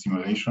attack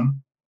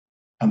simulation.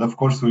 And of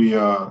course, we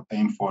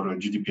aim for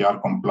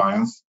GDPR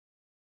compliance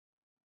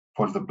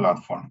for the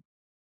platform.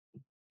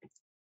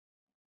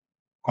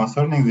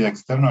 Concerning the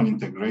external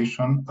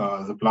integration,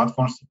 the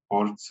platform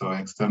supports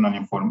external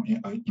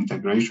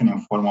integration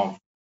in form of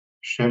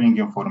sharing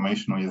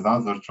information with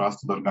other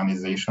trusted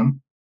organizations,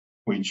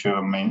 which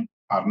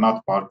are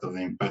not part of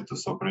the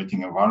Impetus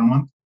operating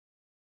environment.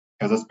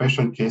 As a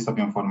special case of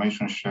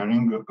information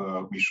sharing,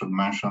 we should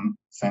mention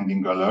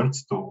sending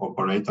alerts to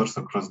operators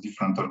across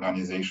different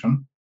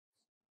organizations.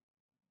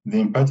 The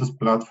Impetus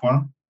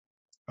platform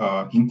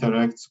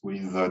interacts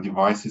with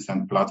devices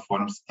and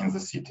platforms in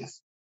the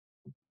cities.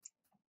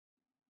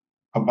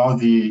 About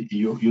the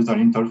user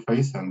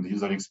interface and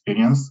user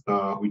experience,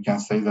 we can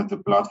say that the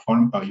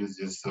platform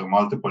uses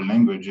multiple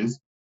languages.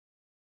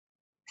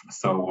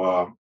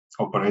 So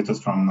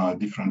operators from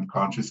different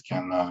countries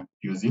can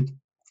use it.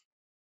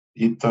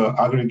 It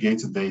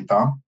aggregates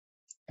data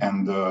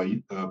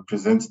and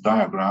presents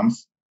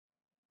diagrams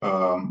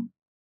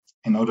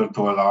in order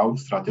to allow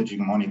strategic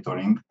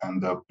monitoring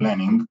and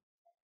planning.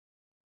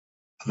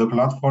 The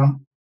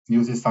platform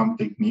uses some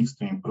techniques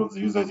to improve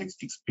the user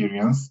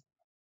experience,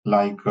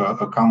 like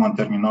a common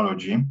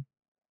terminology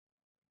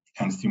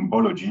and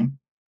symbology,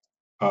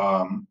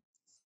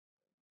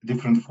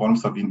 different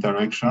forms of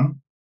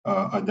interaction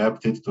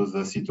adapted to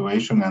the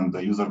situation and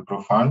the user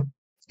profile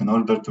in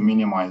order to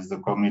minimize the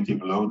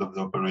cognitive load of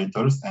the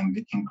operators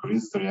and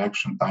increase the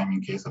reaction time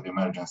in case of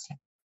emergency.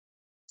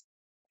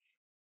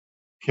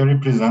 Here we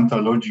present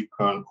a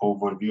logical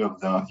overview of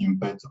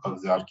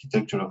the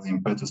architecture of the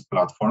Impetus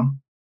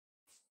platform.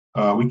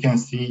 We can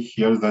see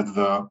here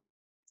that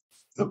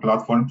the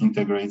platform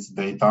integrates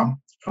data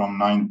from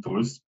 9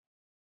 tools.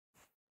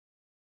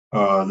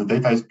 The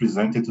data is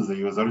presented to the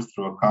users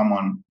through a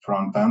common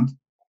front end,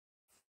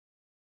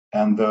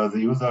 and the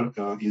user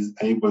is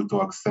able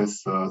to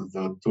access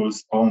the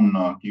tool's own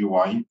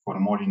UI for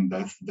more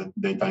in-depth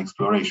data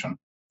exploration.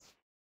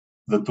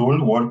 The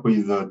tool works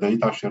with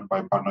data shared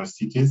by partner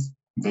cities,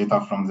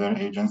 data from their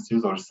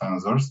agencies or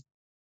sensors.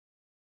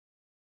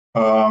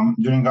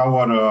 During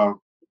our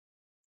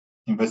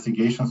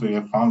investigations, we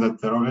have found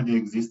that there already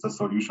exists a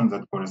solution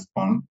that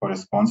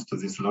corresponds to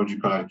this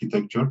logical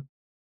architecture,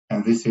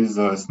 and this is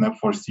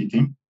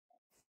Snap4City,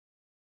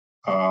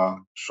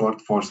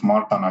 short for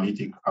Smart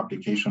Analytic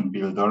Application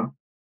Builder,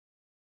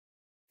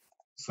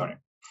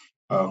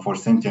 for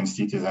sentient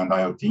cities and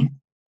IoT.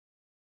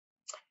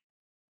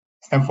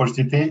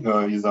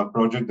 Snap4City is a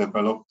project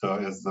developed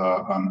as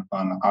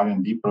an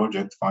R&D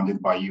project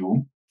funded by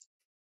EU.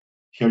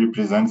 Here it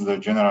presents the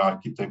general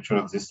architecture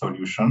of this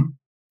solution.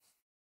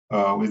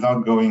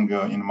 Without going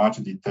in much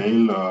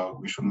detail,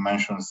 we should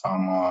mention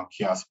some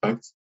key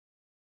aspects.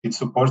 It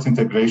supports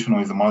integration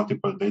with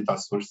multiple data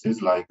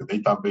sources like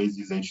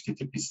databases,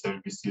 HTTP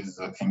services,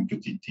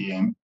 MQTT,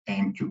 and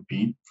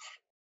AMQP.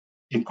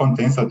 It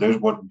contains a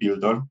dashboard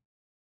builder.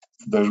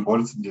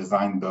 Dashboards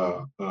designed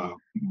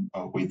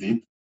with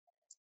it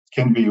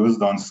can be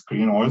used on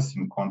screen walls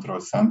in control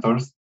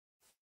centers.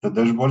 The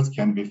dashboards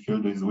can be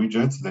filled with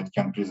widgets that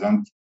can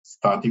present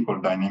static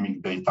or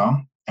dynamic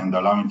data and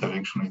allow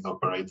interaction with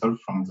operator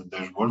from the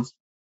dashboards.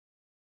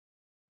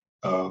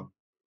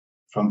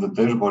 From the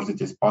dashboards, it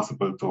is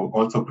possible to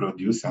also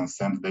produce and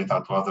send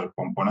data to other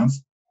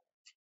components.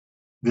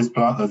 This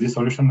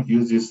solution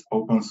uses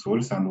open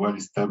source and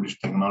well-established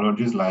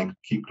technologies like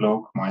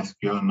Keycloak,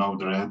 MySQL,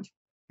 Node-RED,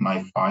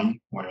 NiFi,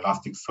 or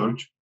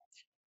Elasticsearch.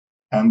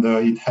 And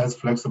it has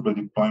flexible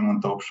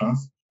deployment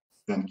options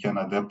that can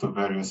adapt to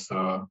various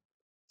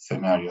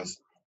scenarios.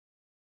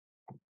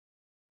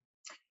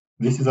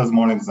 This is a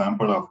small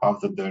example of how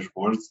the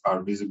dashboards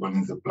are visible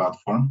in the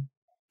platform.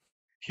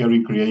 Here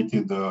we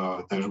created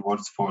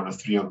dashboards for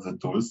 3 of the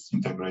tools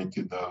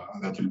integrated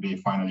that will be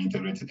finally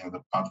integrated in the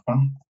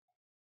platform.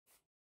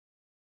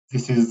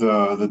 This is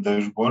the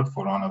dashboard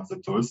for one of the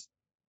tools.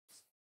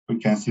 We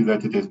can see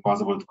that it is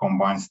possible to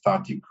combine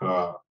static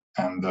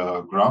and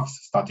graphs,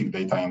 static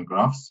data and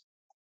graphs.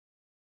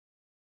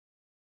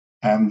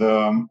 And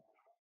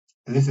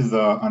this is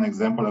an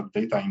example of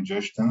data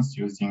ingestions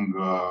using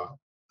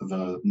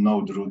the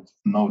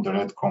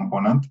Node-RED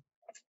component.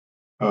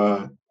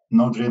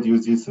 Node-RED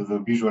uses the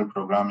visual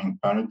programming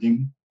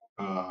paradigm.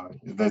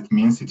 That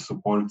means it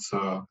supports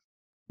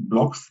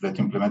blocks that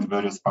implement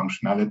various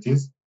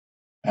functionalities.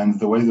 And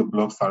the way the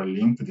blocks are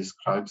linked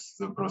describes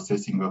the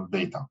processing of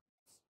data.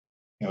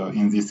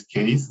 In this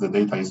case, the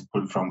data is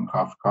pulled from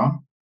Kafka.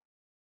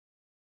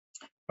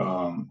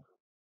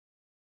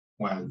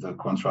 Well, the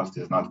contrast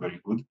is not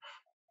very good.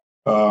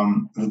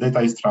 The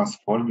data is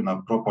transformed in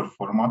a proper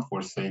format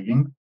for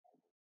saving,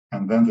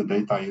 and then the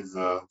data is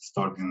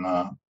stored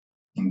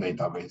in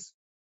database.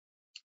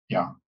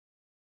 Yeah.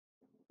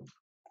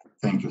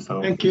 Thank you.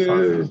 So thank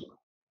you.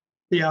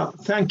 Yeah,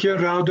 thank you,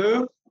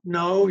 Radu.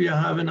 Now you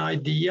have an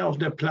idea of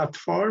the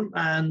platform,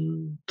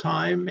 and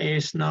time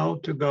is now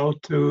to go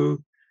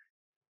to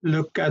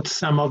look at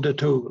some of the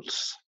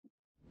tools.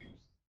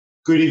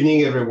 Good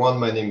evening, everyone.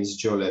 My name is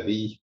Joe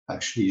Levy,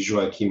 actually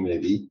Joachim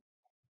Levy,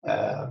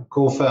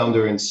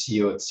 co-founder and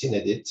CEO at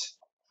Synedit.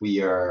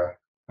 We are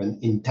an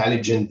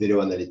intelligent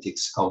video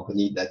analytics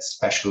company that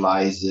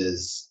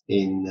specializes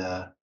in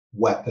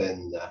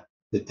weapon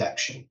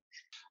detection.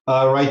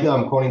 Right now,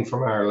 I'm calling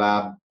from our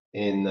lab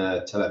in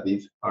Tel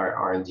Aviv, our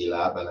R&D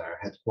lab, and our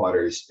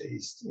headquarters is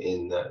based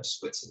in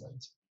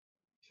Switzerland.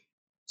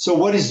 So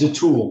what is the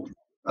tool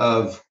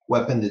of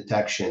weapon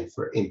detection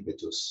for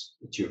Impetus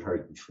that you've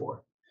heard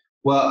before?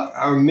 Well,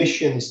 our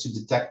mission is to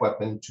detect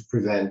weapons to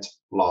prevent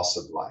loss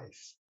of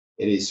life.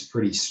 It is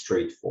pretty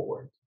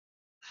straightforward.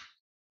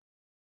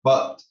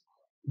 But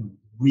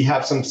we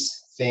have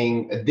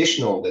something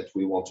additional that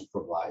we want to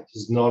provide.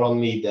 It's not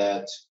only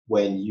that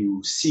when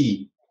you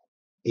see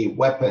a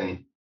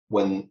weapon,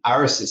 when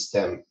our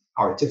system,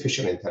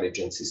 artificial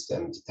intelligence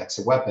system detects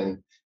a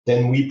weapon,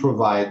 then we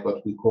provide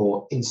what we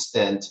call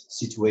instant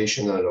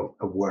situational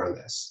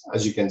awareness.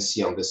 As you can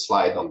see on the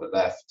slide on the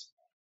left,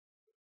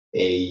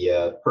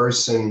 a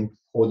person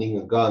holding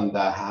a gun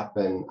that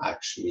happened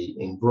actually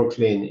in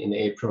Brooklyn in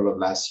April of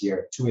last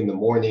year, 2 in the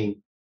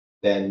morning.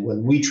 Then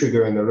when we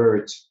trigger an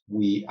alert,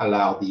 we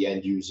allow the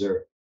end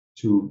user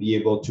to be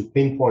able to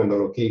pinpoint the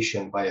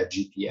location via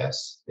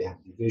GPS. They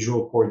have the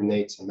visual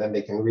coordinates, and then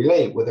they can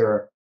relay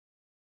whether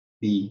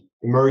the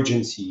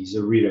emergency is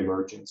a real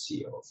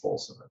emergency or a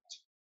false alert.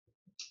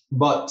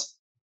 But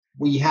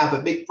we have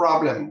a big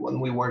problem when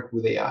we work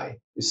with AI.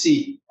 You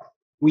see,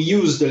 we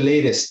use the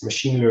latest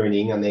machine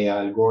learning and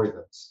AI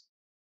algorithms.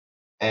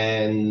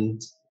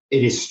 And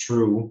it is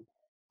true,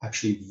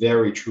 actually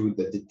very true,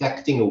 that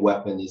detecting a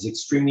weapon is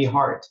extremely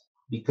hard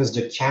because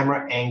the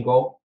camera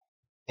angle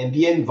and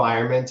the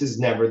environment is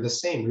never the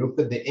same. Look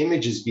at the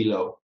images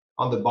below.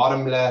 On the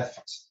bottom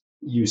left,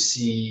 you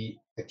see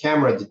a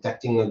camera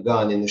detecting a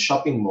gun in a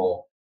shopping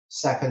mall.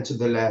 Second to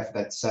the left,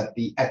 that's at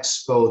the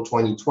Expo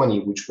 2020,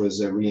 which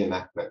was a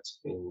reenactment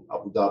in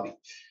Abu Dhabi.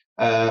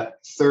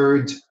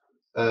 Third,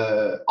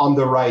 on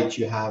the right,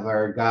 you have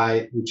our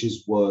guy, which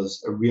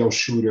was a real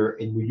shooter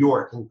in New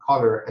York in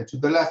color. And to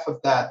the left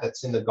of that,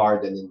 that's in the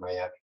garden in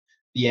Miami.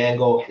 The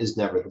angle is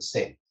never the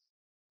same.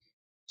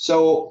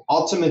 So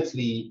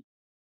ultimately,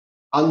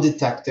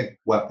 undetected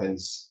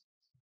weapons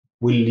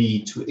will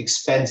lead to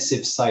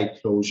expensive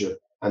site closure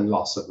and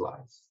loss of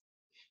life.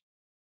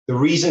 The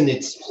reason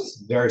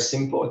it's very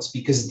simple, it's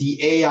because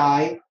the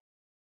AI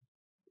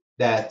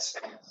that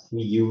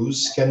we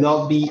use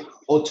cannot be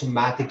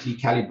automatically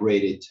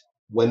calibrated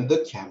when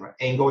the camera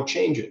angle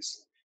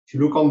changes. If you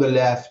look on the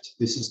left,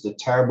 this is the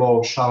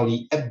terrible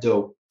Charlie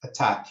Hebdo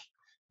attack,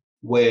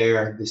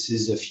 where this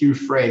is a few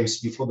frames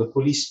before the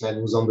policeman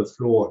who's on the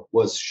floor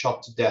was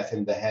shot to death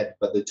in the head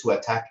by the 2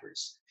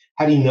 attackers.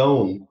 Had he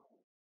known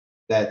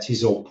that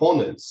his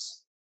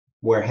opponents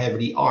were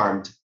heavily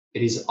armed,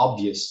 it is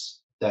obvious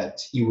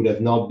that he would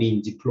have not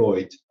been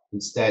deployed.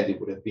 Instead, it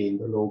would have been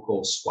the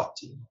local SWAT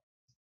team.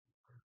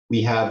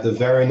 We have the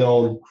very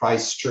known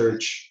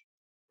Christchurch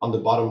on the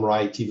bottom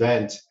right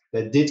event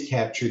that did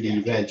capture the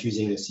event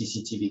using a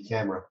CCTV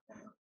camera.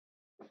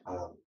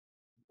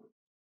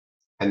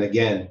 And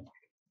again,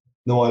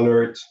 no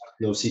alert,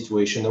 no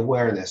situation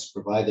awareness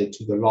provided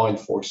to the law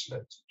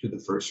enforcement, to the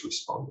first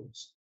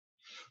responders.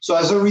 So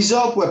as a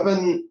result,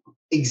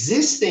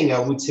 existing, I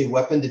would say,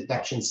 weapon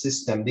detection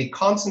system, they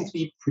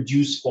constantly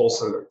produce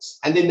false alerts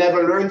and they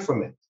never learn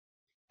from it.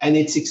 And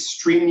it's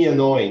extremely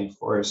annoying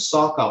for a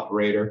SOC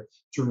operator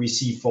to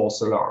receive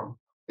false alarm.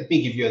 Let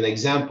me give you an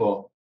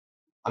example.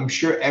 I'm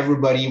sure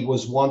everybody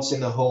was once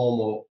in a home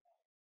or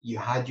you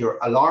had your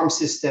alarm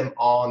system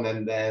on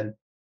and then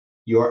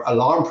your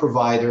alarm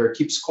provider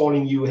keeps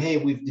calling you, hey,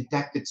 we've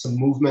detected some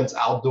movements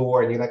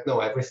outdoor, and you're like, no,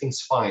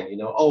 everything's fine. You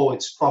know, oh,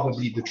 it's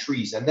probably the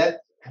trees. And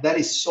that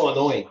is so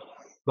annoying.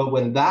 But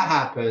when that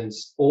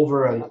happens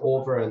over and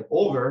over and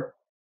over,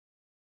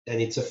 then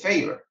it's a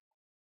failure.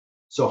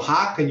 So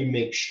how can you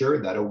make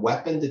sure that a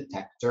weapon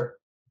detector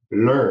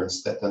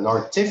learns, that an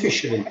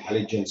artificial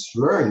intelligence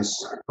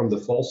learns from the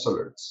false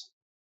alerts?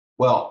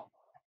 Well,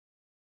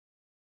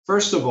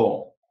 first of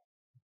all,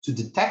 to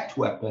detect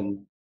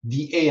weapon,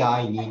 the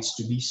AI needs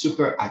to be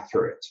super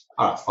accurate.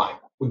 All right, fine,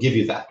 we'll give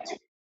you that.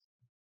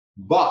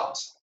 But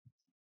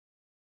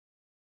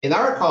in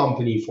our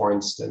company, for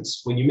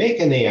instance, when you make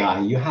an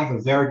AI, you have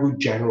a very good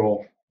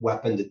general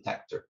weapon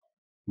detector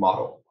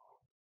model.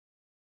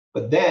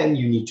 But then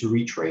you need to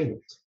retrain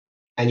it.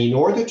 And in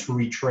order to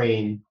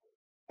retrain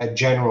a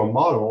general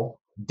model,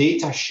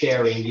 data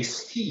sharing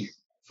is key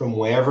from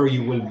wherever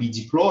you will be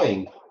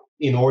deploying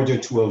in order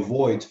to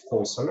avoid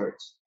false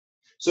alerts.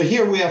 So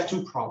here we have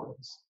two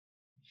problems.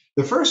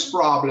 The first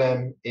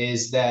problem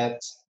is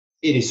that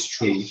it is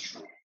true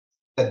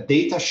that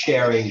data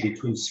sharing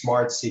between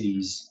smart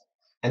cities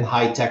and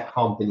high-tech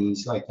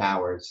companies like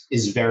ours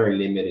is very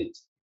limited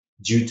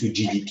due to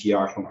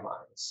GDPR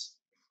compliance.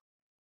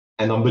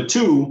 And number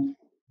two,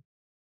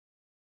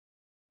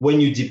 when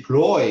you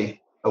deploy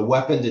a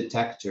weapon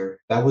detector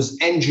that was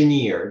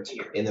engineered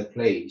in a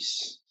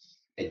place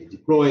and you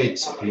deploy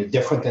it in a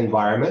different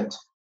environment,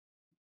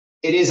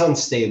 it is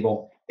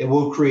unstable. It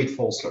will create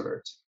false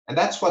alerts. And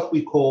that's what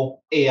we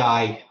call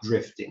AI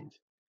drifting.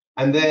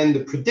 And then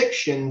the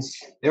predictions,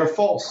 they're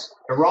false,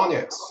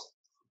 erroneous.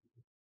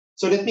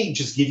 So let me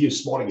just give you a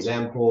small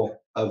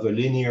example of a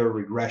linear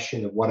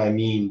regression of what I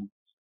mean,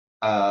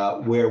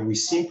 where we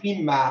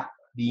simply map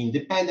the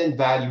independent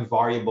value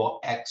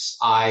variable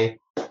xi,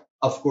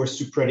 of course,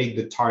 to predict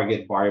the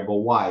target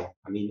variable y.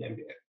 I mean,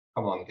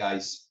 come on,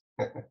 guys.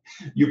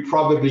 You're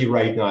probably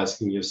right now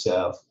asking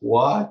yourself,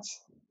 what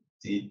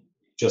did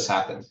just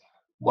happen?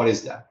 What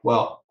is that?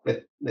 Well,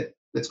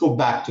 let's go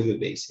back to the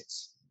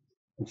basics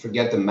and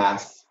forget the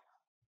math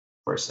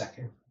for a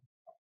second.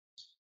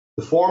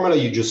 The formula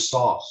you just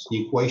saw,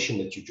 the equation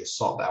that you just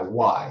saw, that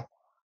y,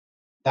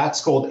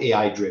 that's called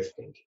AI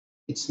drifting.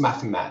 It's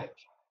mathematical.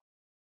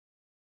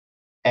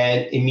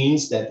 And it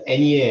means that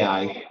any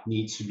AI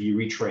needs to be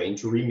retrained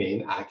to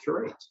remain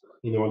accurate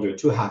in order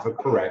to have a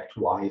correct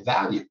y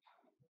value.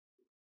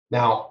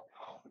 Now,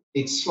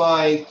 it's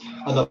like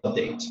an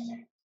update,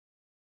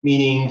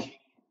 meaning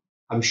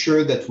I'm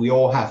sure that we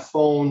all have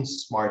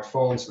phones,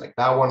 smartphones like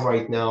that one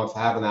right now. If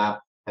I have an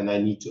app and I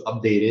need to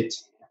update it,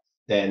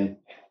 then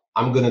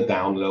I'm going to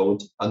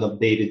download an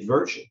updated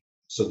version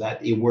so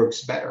that it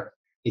works better.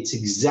 It's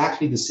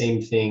exactly the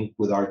same thing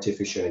with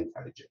artificial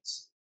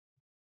intelligence.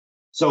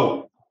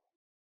 So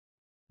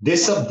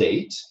this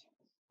update,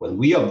 when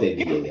we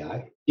update the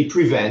AI, it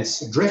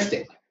prevents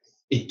drifting.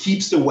 It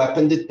keeps the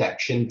weapon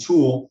detection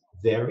tool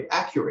very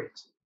accurate.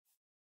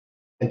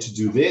 And to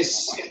do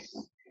this,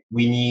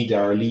 we need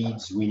our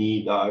leads, we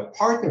need our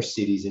partner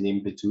cities in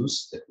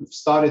Impetus that we've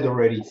started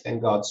already.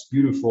 Thank God, it's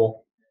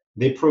beautiful.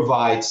 They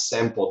provide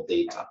sample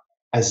data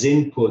as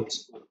input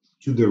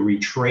to the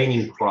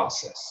retraining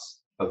process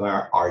of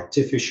our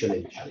artificial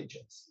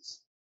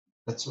intelligences.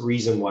 That's the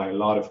reason why a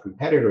lot of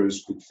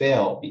competitors would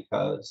fail,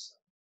 because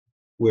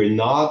we're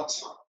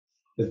not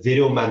a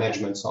video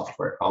management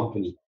software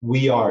company.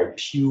 We are a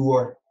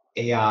pure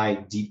AI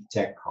deep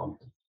tech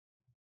company.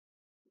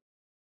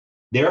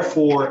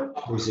 Therefore,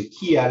 there's a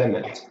key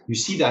element. You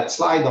see that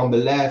slide on the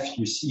left,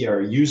 you see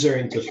our user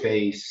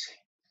interface,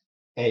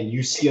 and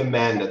you see a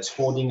man that's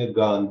holding a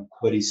gun,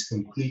 but is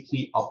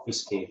completely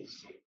obfuscated.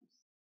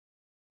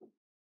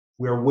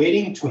 We're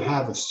waiting to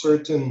have a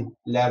certain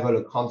level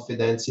of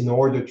confidence in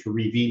order to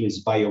reveal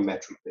his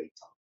biometric data.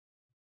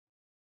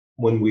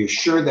 When we're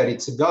sure that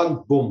it's a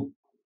gun, boom,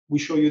 we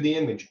show you the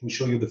image, we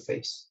show you the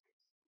face.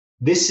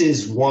 This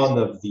is one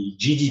of the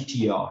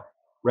GDPR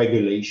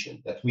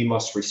regulation that we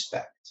must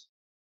respect.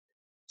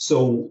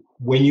 So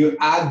when you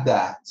add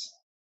that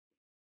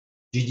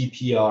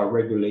GDPR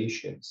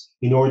regulations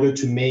in order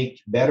to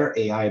make better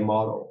AI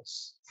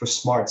models for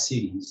smart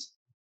cities,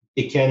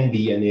 it can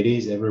be, and it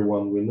is,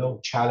 everyone will know,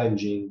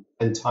 challenging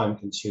and time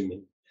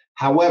consuming.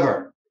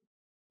 However,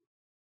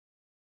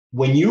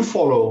 when you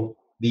follow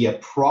the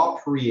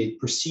appropriate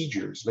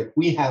procedures like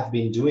we have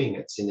been doing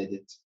at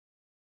Synedit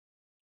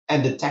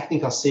and the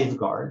technical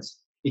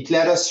safeguards, it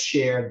let us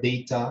share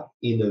data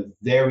in a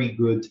very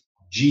good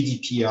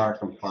GDPR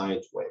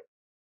compliant way.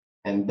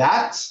 And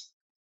that,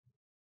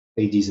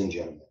 ladies and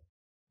gentlemen,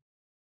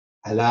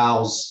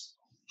 allows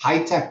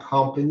high-tech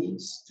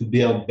companies to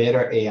build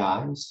better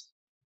AIs,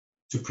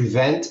 to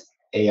prevent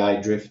AI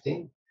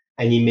drifting,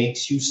 and it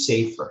makes you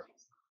safer.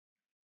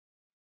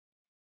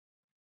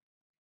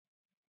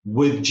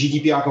 With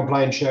GDPR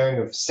compliant sharing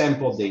of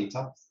sample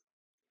data,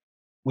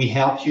 we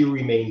help you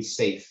remain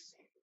safe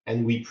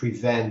and we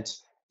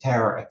prevent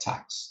terror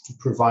attacks to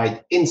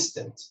provide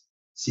instant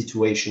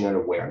situational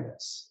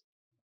awareness.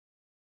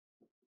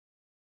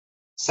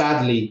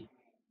 Sadly,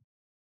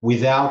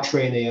 without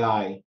trained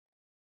AI,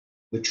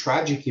 the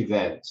tragic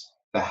event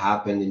that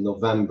happened in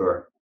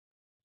November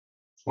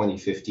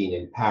 2015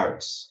 in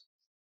Paris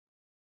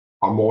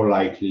are more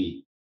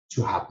likely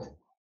to happen.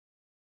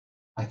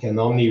 I can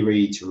only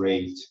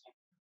reiterate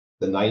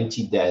the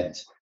 90 dead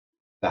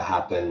that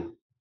happened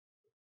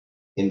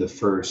in the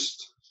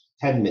first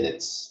 10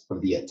 minutes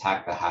of the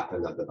attack that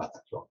happened at the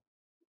Bataclan.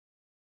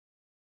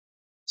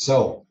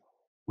 So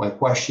my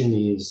question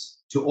is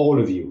to all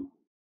of you,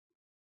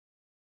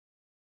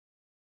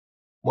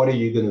 what are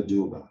you going to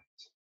do about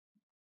it?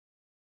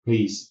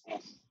 Please,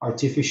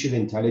 artificial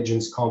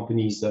intelligence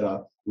companies that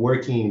are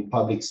working in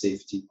public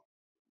safety,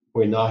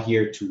 we're not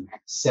here to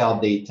sell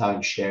data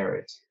and share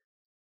it.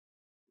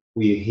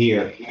 We're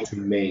here to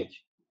make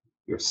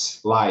your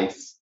life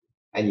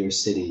and your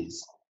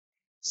cities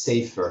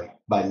safer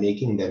by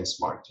making them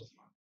smarter.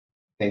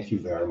 Thank you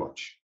very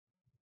much.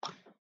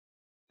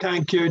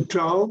 Thank you,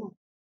 Joe.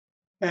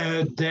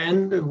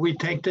 Then we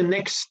take the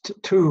next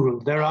tool.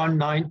 There are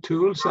 9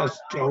 tools, as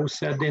Joe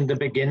said in the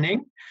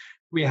beginning.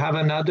 We have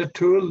another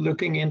tool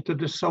looking into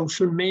the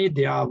social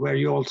media where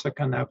you also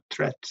can have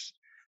threats.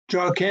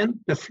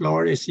 Joaquin, the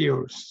floor is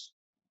yours.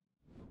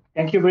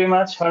 Thank you very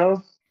much,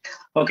 Harold.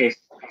 Okay,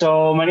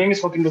 so my name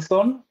is Joaquin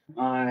Luzon.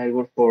 I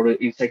work for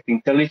Insight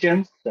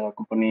Intelligence, a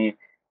company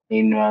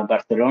in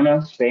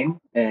Barcelona, Spain,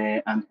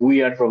 and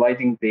we are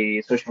providing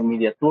the social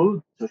media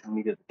tool, social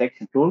media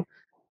detection tool,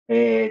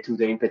 to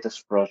the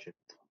Impetus Project.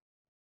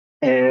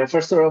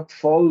 First of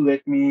all,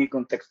 let me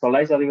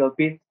contextualize a little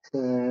bit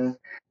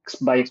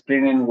by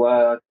explaining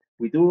what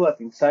we do at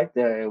Insight.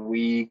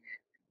 We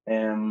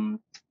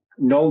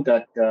know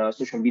that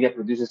social media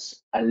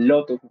produces a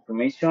lot of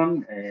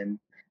information and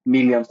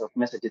millions of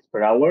messages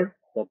per hour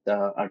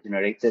that are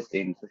generated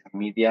in social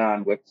media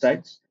and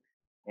websites.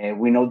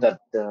 We know that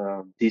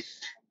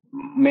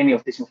many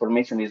of this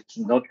information is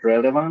not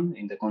relevant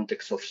in the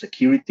context of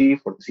security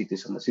for the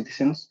cities and the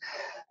citizens.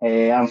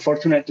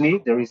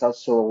 Unfortunately, there is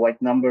also a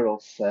wide number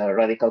of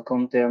radical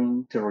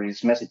content,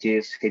 terrorist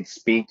messages, hate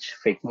speech,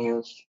 fake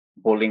news,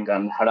 bullying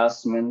and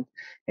harassment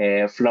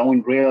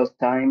flowing real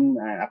time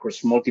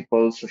across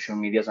multiple social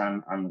medias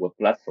and web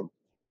platforms.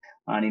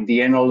 And in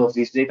the end, all of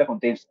this data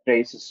contains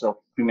traces of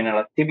criminal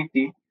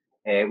activity,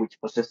 which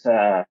poses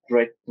a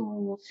threat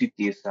to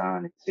cities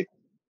and its citizens.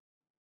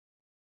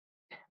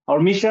 Our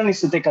mission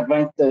is to take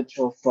advantage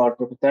of our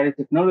proprietary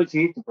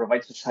technology to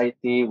provide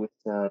society with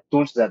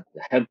tools that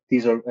help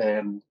these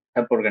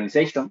help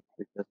organizations,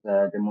 such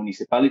as the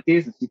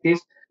municipalities, the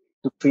cities,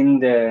 to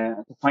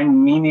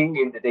find meaning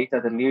in the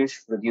data delivered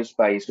produced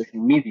by social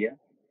media,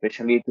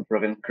 especially to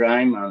prevent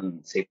crime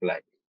and save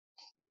lives.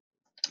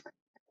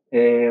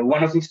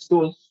 One of these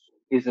tools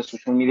is the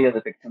social media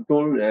detection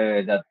tool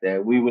that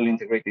we will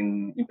integrate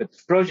in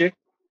Impetus Project.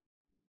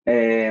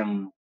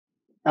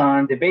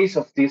 And the base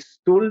of this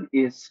tool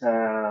is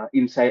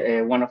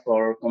inside one of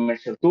our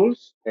commercial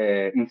tools,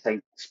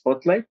 Insight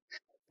Spotlight,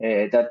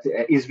 that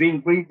is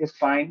being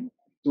redefined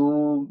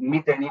to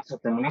meet the needs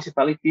of the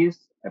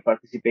municipalities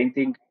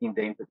participating in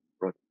the Impetus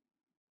Project.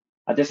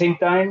 At the same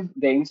time,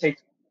 the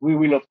insights we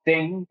will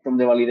obtain from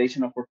the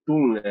validation of our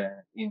tool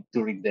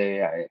during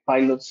the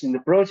pilots in the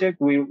project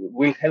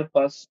will help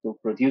us to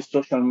produce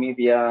social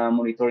media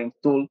monitoring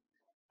tool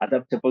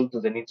adaptable to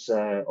the needs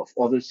of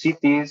other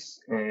cities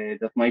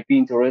that might be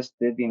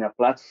interested in a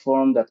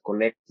platform that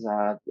collects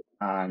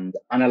and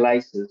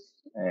analyzes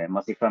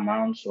massive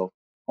amounts of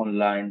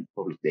online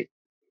public data.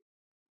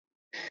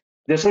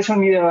 The social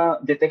media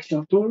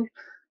detection tool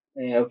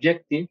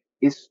objective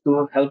is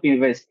to help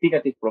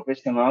investigative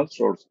professionals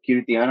or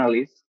security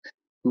analysts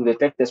to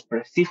detect the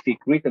specific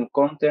written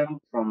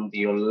content from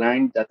the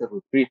online data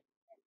retrieved.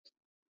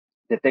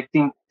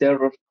 Detecting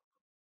terror,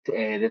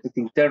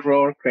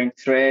 crime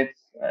threats,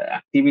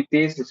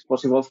 activities is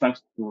possible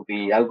thanks to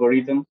the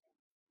algorithm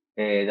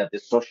that the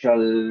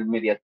social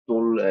media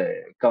tool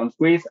comes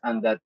with,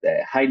 and that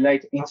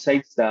highlight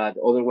insights that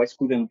otherwise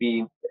couldn't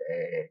be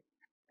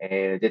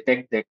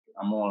detected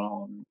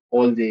among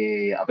all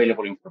the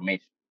available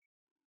information.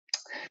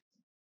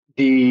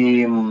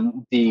 The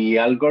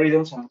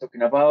algorithms I'm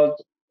talking about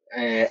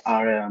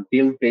are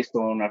built based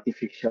on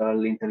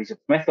artificial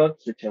intelligence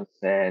methods such as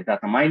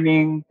data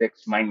mining,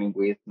 text mining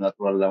with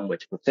natural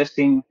language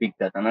processing, big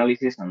data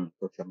analysis, and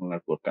social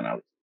network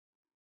analysis.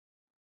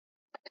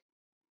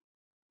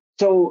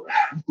 So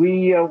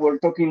we were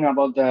talking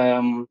about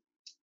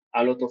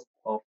a lot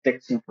of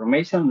text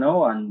information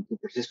now, and to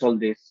process all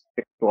this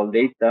textual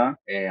data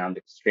and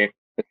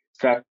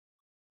extract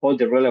all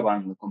the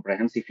relevant and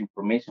comprehensive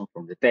information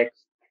from the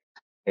text.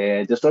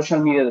 The social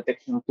media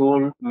detection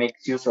tool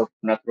makes use of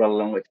natural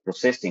language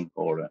processing,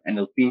 or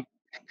NLP,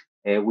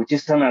 which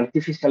is an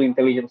artificial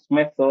intelligence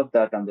method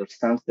that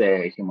understands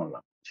the human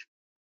language.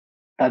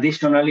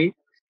 Additionally,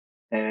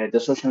 the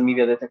social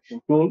media detection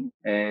tool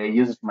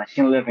uses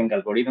machine learning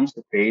algorithms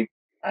to create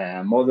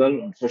a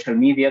model on social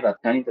media that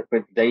can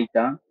interpret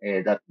data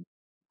that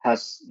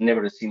has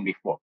never seen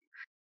before.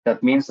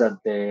 That means that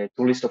the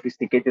tool is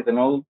sophisticated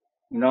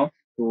enough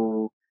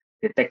to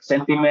detect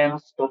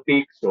sentiments,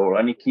 topics, or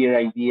any key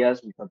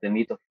ideas without the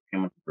need of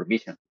human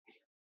supervision.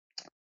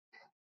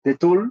 The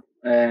tool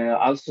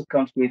also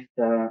comes with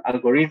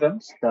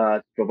algorithms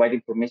that provide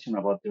information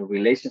about the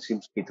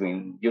relationships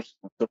between users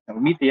and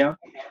social media,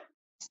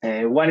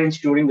 while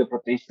ensuring the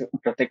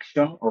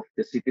protection of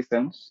the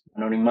citizens,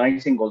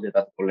 anonymizing all the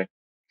data collected.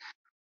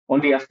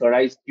 Only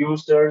authorized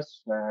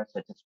users,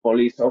 such as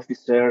police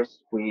officers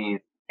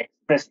with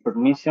express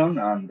permission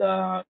and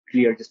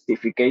clear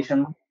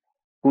justification,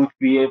 could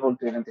be able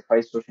to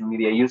identify social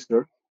media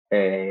users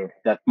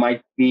that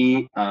might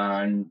be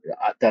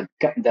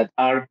that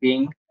are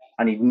being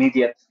an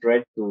immediate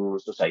threat to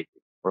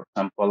society. For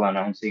example,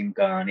 announcing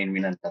an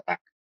imminent attack.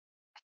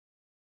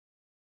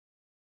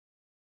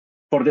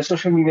 For the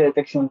social media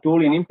detection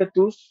tool in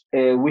Impetus,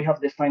 we have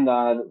defined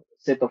a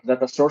set of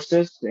data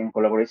sources in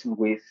collaboration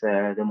with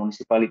the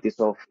municipalities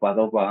of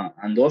Padova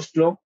and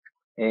Oslo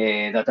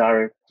that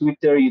are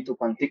Twitter, YouTube,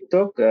 and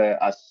TikTok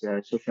as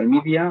social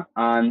media,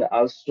 and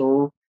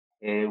also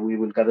we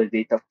will gather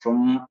data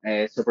from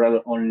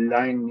several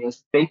online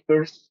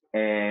newspapers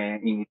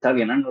in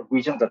Italian and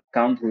Norwegian that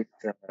count with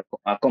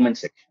a comment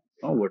section,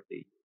 where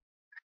they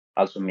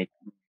also make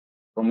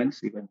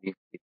comments, even if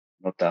it's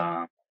not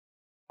a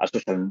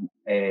social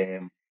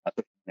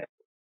network.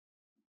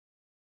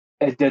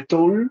 The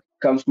tool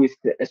comes with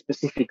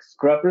specific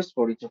scrubbers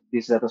for each of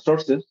these data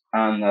sources,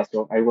 and as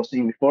I was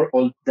saying before,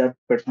 all that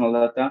personal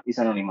data is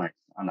anonymized,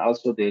 and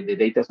also the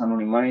data is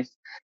anonymized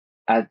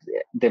at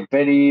the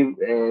very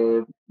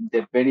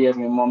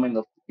early moment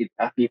of its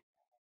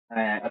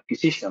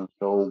acquisition.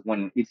 So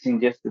when it's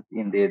ingested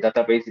in the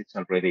database, it's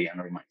already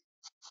anonymized.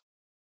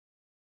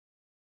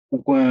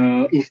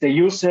 If the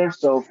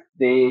users of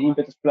the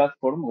Impetus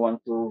platform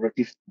want to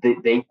retrieve the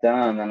data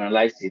and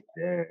analyze it,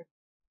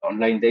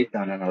 online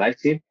data and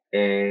analyze it,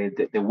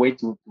 the way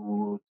to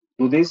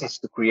do this is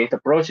to create a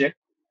project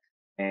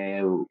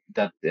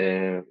that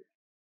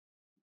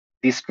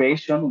this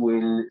creation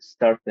will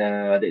start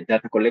the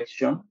data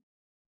collection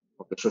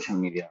of the social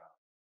media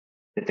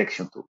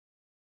detection tool.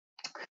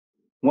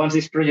 Once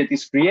this project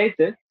is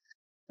created,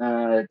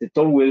 the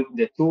tool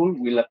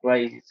will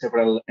apply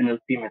several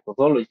NLP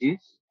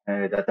methodologies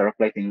that are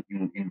applied in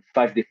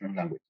 5 different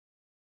languages: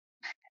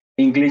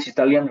 English,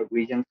 Italian,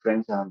 Norwegian,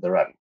 French, and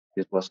Arabic.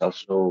 This was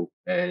also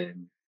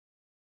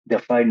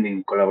defined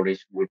in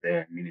collaboration with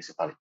the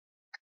municipality.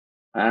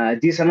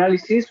 This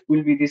analysis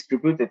will be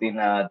distributed in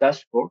a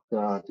dashboard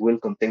that will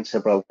contain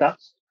several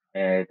tabs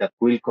that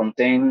will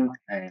contain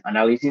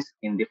analysis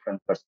in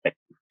different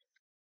perspectives.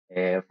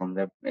 From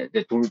the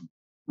tool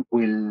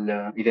will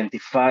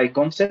identify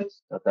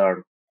concepts that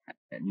are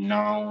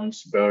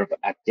nouns, verb,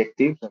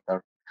 adjectives that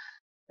are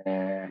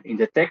in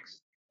the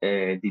text,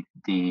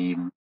 the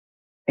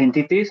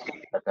entities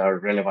that are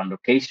relevant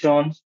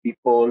locations,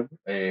 people,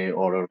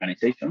 or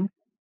organizations,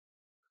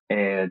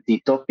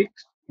 the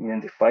topics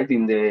identified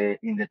in the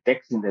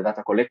text, in the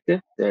data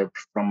collected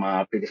from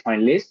a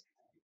predefined list.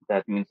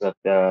 That means that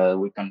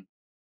we can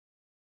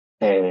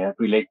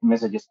relate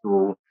messages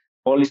to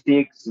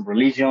politics, to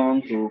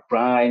religion, to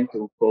crime,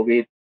 to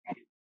COVID,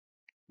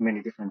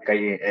 many different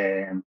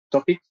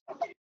topics.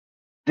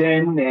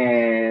 Then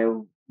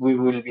we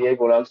will be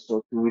able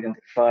also to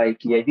identify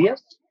key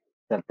ideas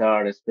that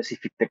are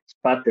specific text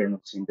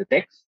patterns in the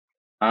text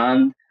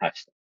and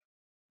hashtags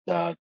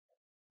that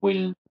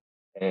will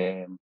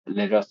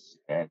let us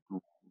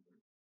to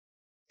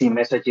see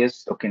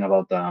messages talking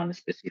about a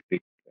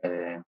specific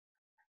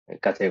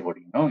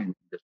category, and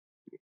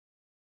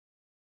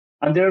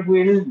there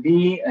will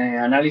be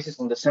analysis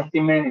on the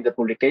sentiment in the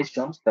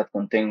publications that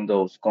contain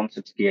those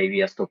concepts, key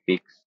ideas,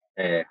 topics,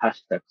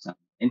 hashtags, and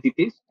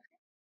entities.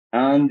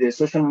 And the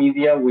social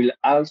media will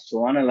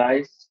also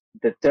analyze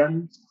the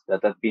terms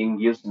that are being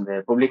used in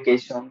the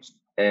publications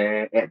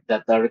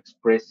that are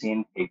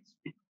expressing hate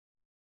speech.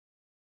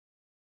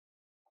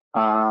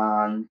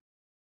 And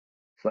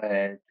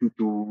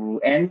to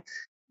end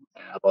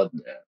about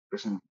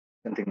presenting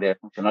the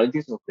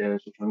functionalities of the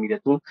social media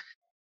tool,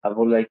 I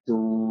would like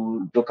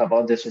to talk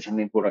about the social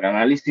network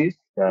analysis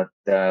that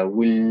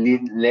will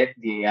lead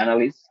the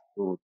analyst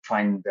to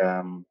find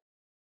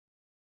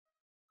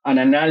an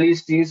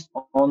analysis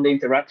on the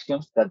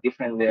interactions that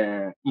different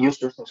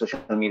users in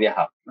social media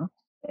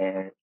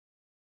have.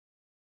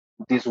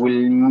 This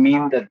will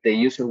mean that the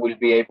user will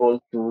be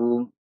able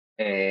to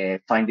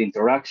find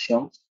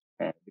interactions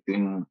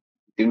between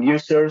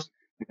users,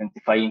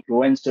 identify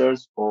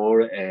influencers,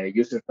 or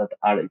users that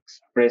are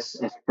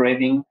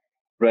spreading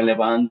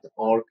relevant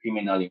or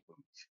criminal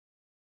information.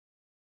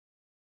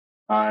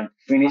 And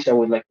finish, I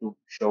would like to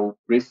show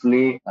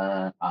briefly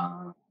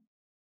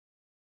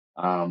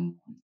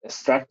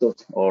structure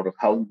or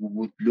how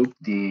would look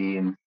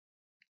the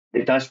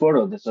dashboard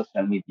of the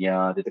social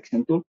media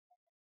detection tool.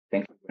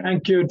 Thank you.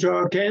 Thank you,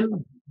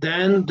 Joaquin.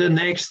 Then the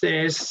next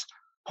is,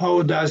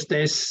 how does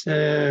this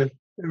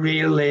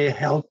really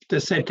help the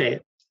city?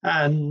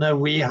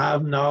 And we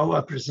have now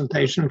a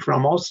presentation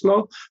from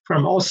Oslo,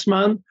 from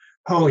Osman,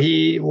 how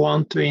he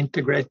wants to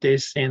integrate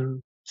this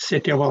in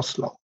city of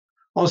Oslo.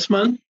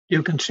 Osman,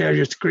 you can share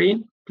your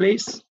screen,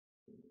 please.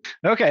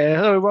 Okay,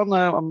 hello everyone.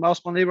 I'm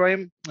Osman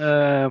Ibrahim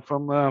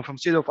from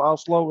City of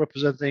Oslo,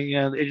 representing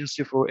an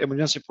agency for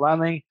emergency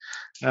planning,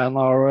 and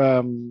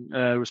are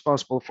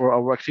responsible for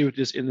our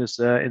activities in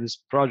this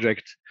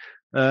project.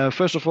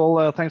 First of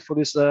all, thanks for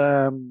this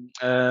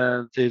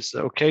this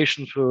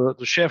occasion to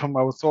share from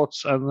our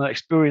thoughts and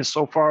experience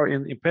so far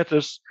in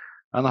Impetus,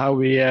 and how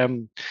we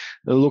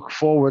look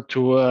forward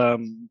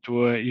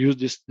to use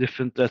these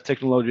different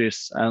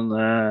technologies and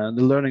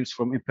the learnings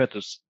from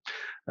Impetus.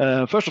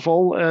 First of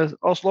all,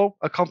 Oslo,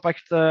 a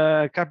compact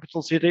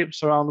capital city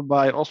surrounded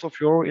by Oslo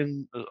Fjord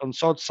on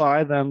south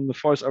side and the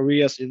forest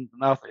areas in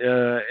north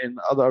in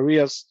other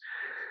areas.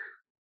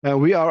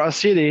 We are a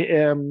city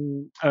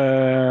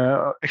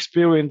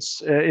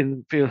experienced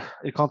in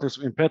context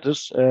of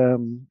Impetus,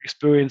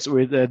 experience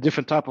with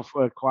different type of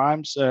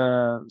crimes,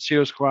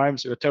 serious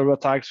crimes, terror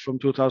attacks from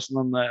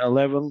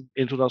 2011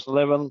 in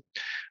 2011.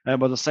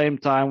 But at the same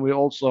time, we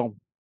also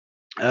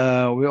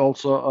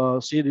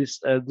see these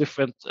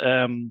different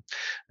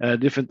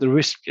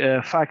risk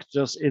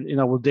factors in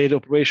our daily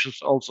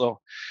operations also.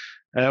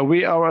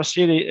 We are a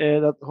city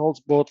that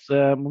holds both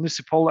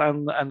municipal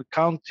and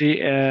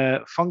county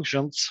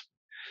functions.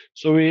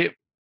 So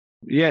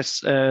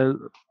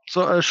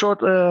so a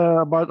short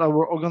about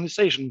our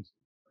organization.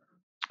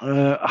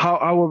 How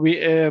are we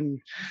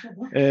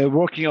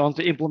working on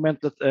to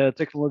implement the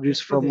technologies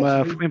from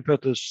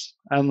Impetus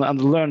and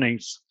the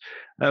learnings?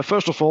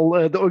 First of all,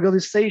 the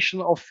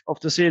organization of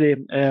the city.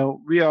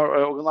 We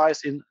are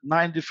organized in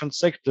 9 different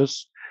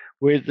sectors,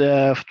 with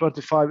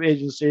 25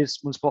 agencies,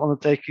 municipal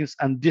undertakings,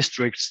 and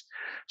districts.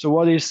 So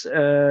what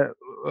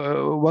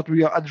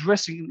we are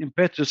addressing in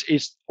Impetus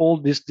is all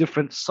these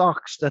different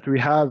SOCs that we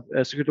have,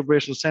 security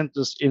operational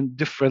centers in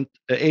different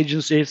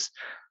agencies,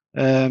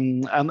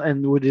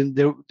 and within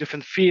the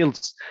different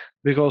fields,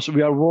 because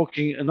we are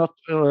working not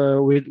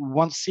with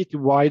one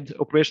city-wide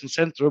operation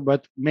center,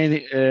 but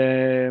many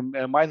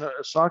minor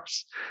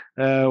SOCs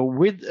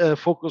with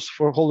focus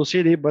for whole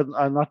city, but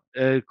are not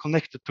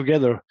connected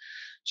together.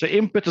 So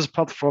Impetus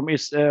platform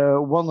is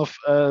one of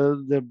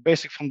the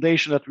basic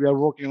foundation that we are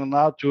working on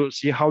now to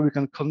see how we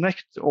can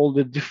connect all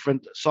the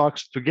different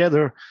SOCs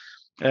together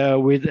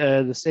with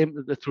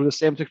through the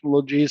same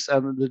technologies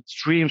and the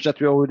streams that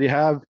we already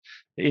have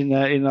in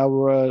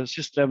our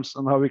systems,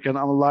 and how we can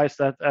analyze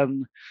that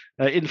and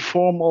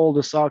inform all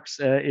the SOCs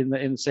in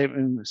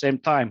the same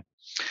time.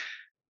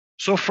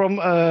 So from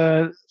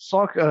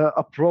SOC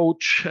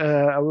approach,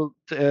 I will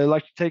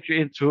like to take you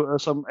into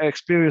some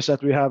experience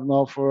that we have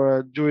now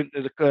for during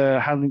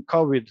handling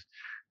COVID.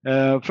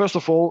 First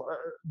of all,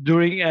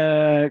 during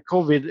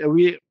COVID,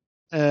 we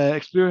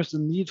experienced the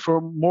need for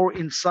more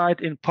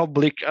insight in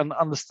public and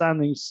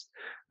understandings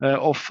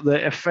of the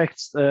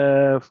effects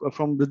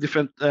from the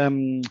different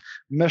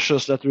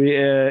measures that we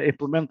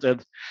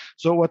implemented.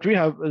 So what we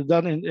have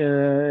done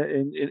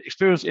in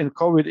experience in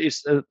COVID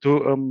is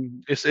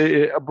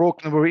a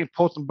broken, very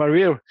important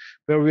barrier,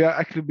 where we are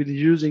actually been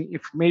using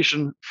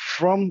information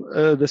from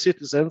the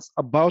citizens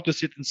about the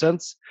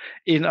citizens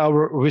in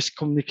our risk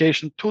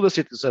communication to the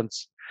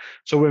citizens.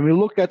 So when we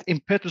look at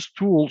Impetus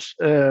tools,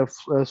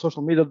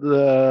 social media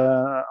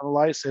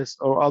analysis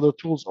or other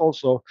tools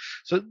also,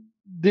 so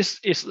this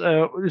is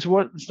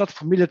what is not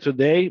familiar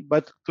today,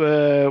 but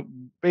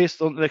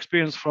based on the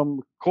experience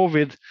from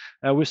COVID,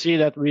 we see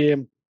that we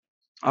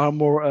are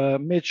more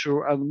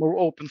mature and more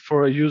open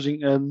for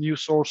using new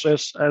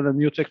sources and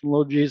new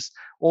technologies,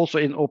 also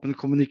in open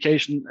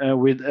communication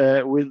with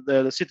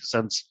the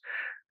citizens.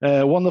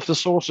 One of the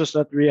sources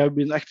that we have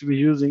been actively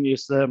using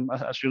is,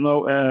 as you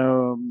know,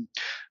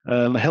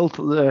 health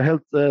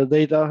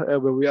data,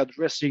 where we are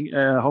addressing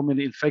how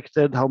many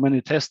infected, how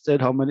many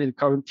tested, how many in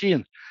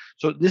quarantine.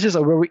 So this is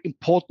a very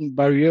important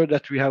barrier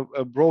that we have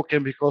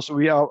broken, because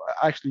we are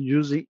actually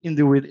using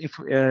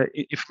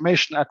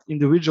information at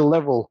individual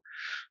level.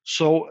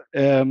 So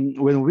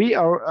when we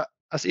are,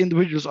 as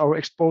individuals, are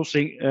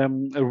exposing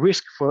a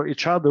risk for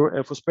each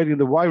other for spreading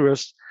the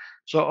virus,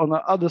 so on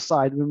the other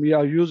side, when we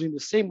are using the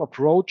same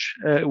approach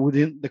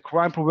within the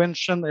crime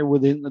prevention and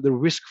within the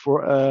risk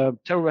for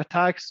terror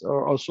attacks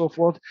or so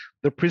forth,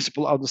 the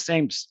principles are the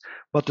same.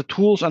 But the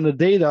tools and the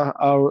data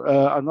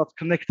are not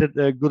connected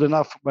good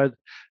enough. But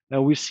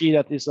we see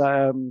that is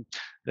a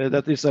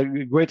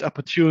great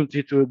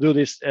opportunity to do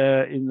this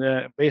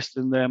based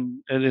in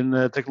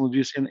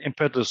technologies in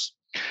Impetus.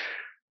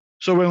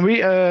 So when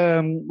we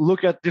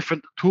look at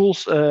different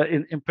tools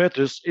in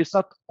Impetus, it's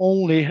not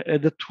only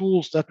the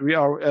tools that we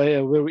are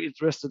very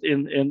interested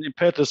in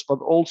Impetus, but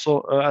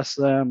also, as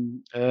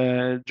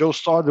Joe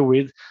started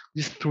with,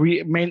 these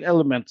 3 main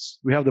elements.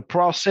 We have the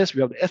process, we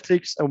have the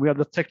ethics, and we have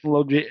the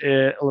technology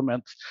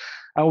element.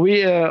 And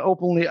we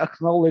openly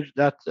acknowledge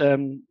that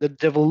the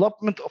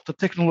development of the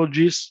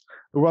technologies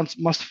runs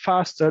much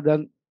faster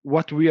than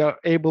what we are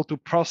able to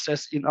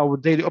process in our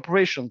daily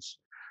operations.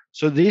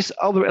 So these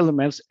other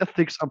elements,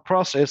 ethics and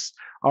process,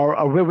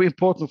 are very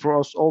important for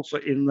us also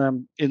in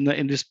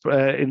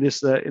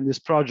this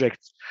project.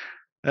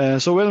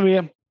 So when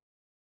we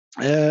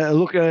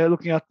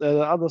looking at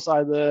the other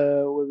side,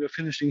 where we're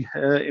finishing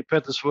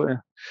Impetus,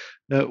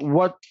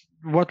 what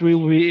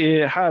will we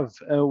have?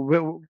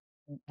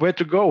 where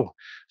to go.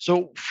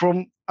 So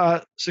from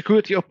a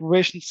security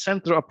operations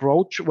center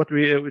approach, what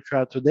we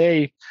try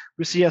today,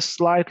 we see a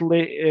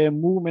slightly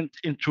movement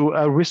into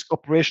a risk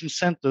operations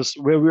centers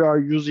where we are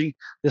using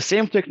the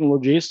same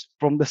technologies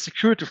from the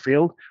security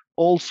field,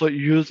 also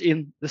used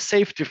in the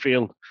safety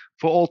field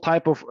for all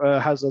type of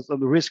hazards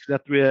and risk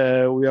that we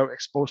are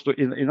exposed to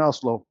in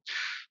Oslo.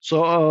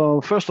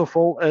 So first of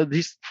all,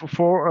 these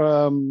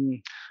four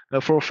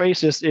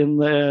phases in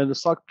the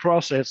SOC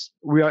process,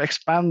 we are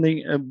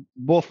expanding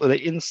both the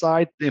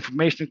insight, the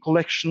information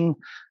collection,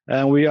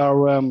 and we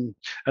are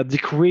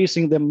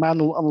decreasing the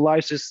manual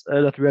analysis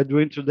that we are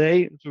doing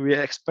today. So we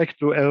expect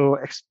to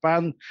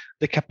expand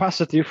the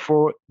capacity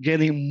for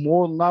getting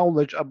more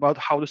knowledge about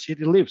how the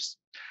city lives,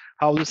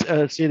 how this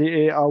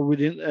city are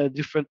within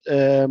different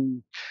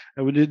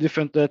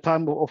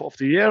time of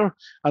the year,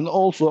 and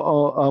also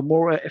a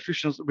more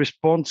efficient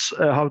response,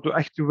 how to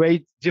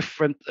activate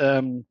different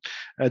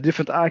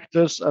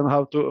actors and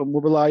how to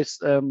mobilize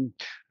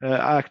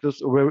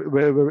actors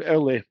very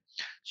early.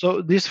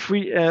 So these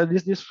four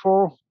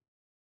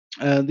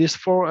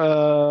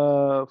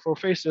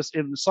phases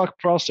in the SOC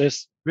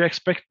process, we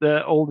expect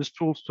all these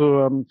tools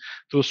to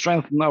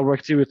strengthen our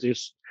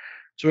activities.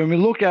 So when we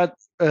look at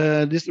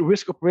this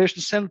risk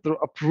operations center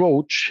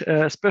approach,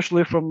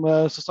 especially from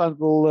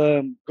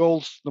sustainable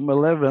goals number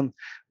 11,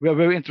 we are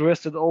very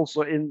interested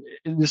also in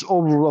this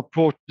overall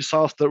approach,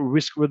 disaster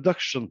risk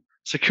reduction.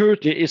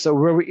 Security is a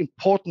very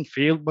important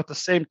field, but at the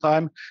same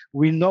time,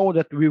 we know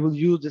that we will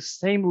use the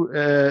same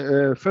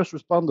first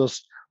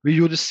responders, we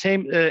use the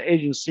same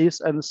agencies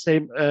and the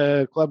same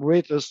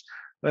collaborators,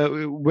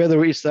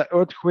 whether it's an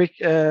earthquake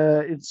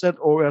incident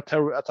or a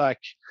terror attack.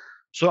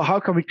 So how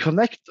can we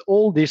connect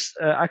all these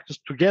actors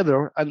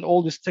together and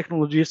all these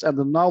technologies and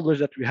the knowledge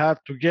that we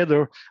have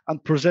together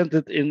and present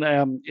it in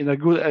a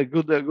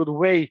good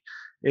way,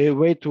 a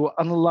way to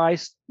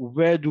analyze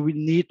where do we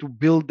need to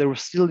build the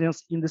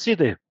resilience in the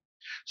city.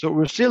 So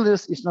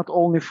resilience is not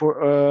only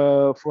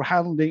for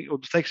handling or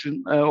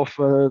detection of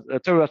a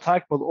terror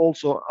attack, but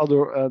also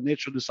other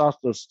natural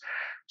disasters.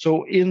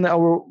 So in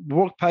our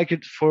work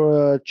package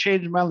for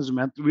change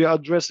management, we are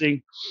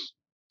addressing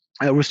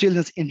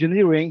resilience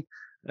engineering,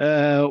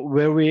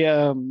 where we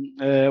are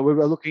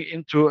looking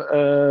into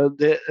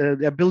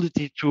the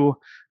ability to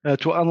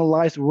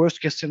analyze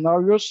worst case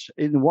scenarios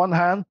in one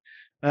hand.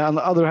 On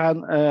the other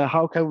hand,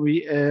 how can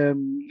we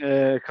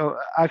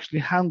actually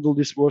handle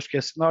these worst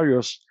case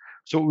scenarios?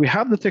 So we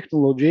have the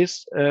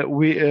technologies.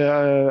 We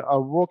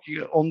are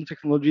working on the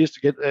technologies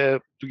to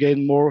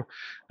gain more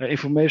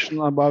information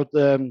about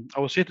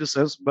our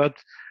citizens, but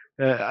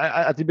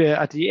at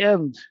the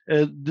end,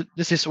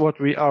 this is what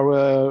we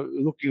are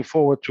looking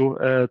forward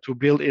to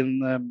build in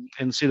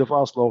the city of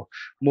Oslo,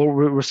 more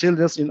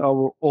resilience in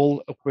our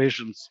all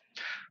operations.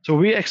 So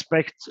we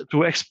expect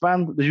to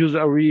expand the user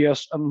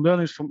areas and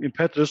learnings from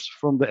Impetus,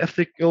 from the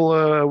ethical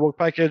work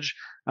package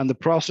and the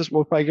process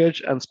work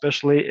package, and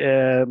especially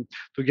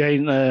to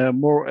gain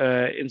more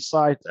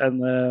insight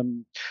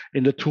and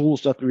in the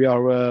tools that we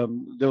are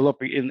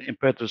developing in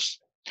Impetus.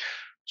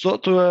 So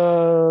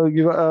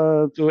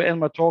to end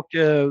my talk,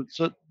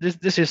 so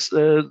this is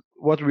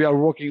what we are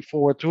working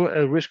forward to,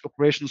 risk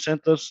operation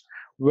centers,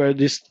 where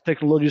these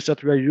technologies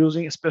that we are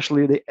using,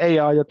 especially the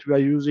AI that we are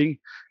using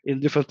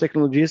in different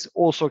technologies,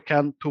 also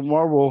can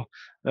tomorrow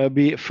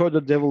be further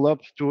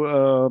developed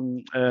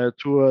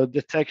to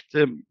detect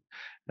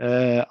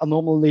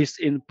anomalies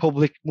in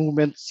public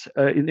movements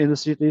in the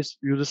cities.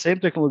 Use the same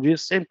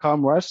technologies, same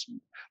cameras,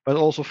 but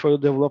also further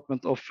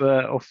development of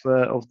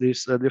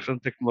these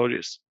different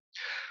technologies.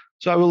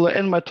 So I will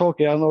end my talk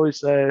here. I know I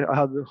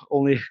had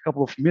only a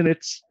couple of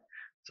minutes,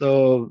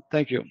 so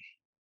thank you.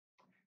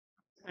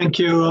 Thank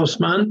you,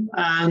 Osman.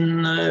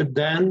 And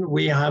then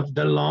we have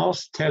the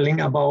last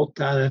telling about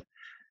a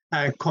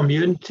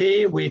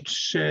community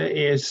which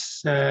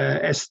is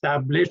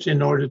established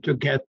in order to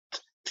get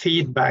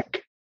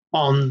feedback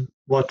on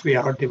what we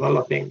are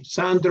developing.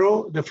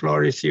 Sandro, the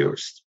floor is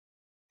yours.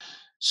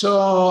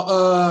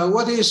 So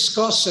what is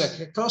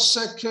COSSEC?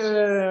 COSSEC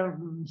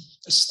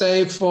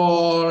stands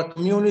for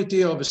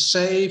Community of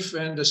Safe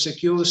and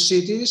Secure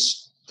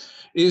Cities.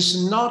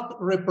 Is not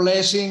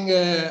replacing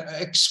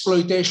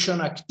exploitation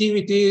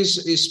activities,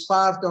 is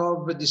part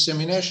of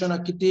dissemination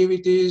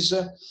activities,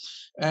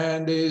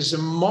 and is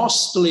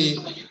mostly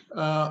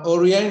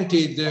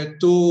oriented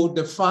to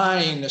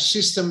define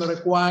system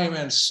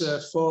requirements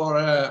for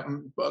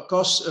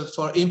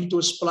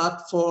Impetus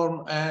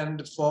platform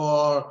and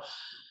for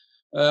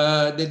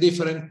the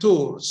different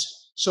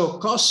tools. So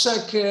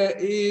COSSEC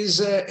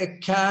is a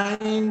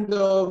kind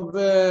of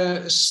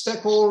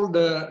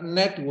stakeholder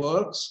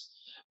networks,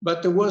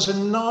 but it was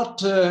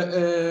not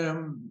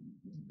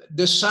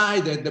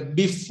decided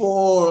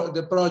before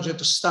the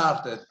project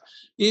started.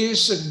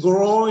 Is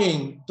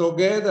growing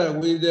together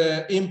with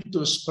the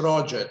Impetus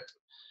Project.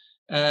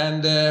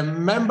 And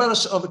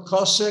members of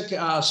COSSEC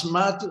are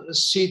smart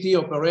city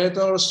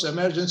operators,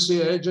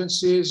 emergency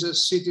agencies,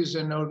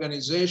 citizen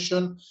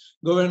organizations,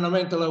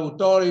 governmental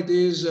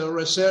authorities,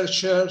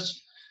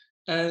 researchers,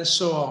 and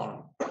so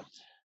on.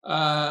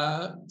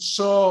 That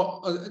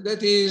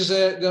is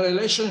the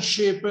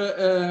relationship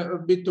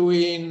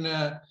between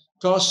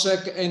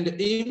COSSEC and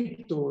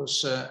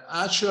Impetus.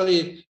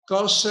 Actually,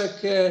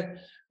 COSSEC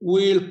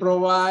will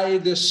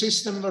provide the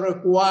system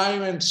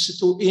requirements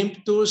to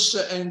Impetus,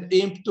 and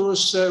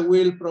Impetus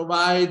will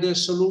provide the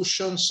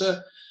solutions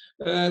to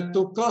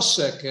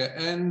COSSEC.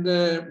 And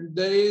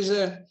there is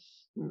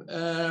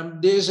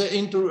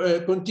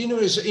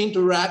continuous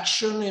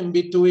interaction in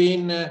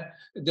between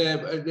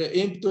the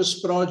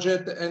Impetus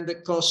project and the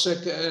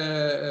COSSEC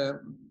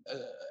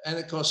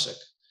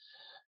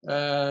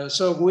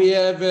so we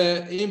have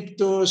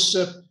Impetus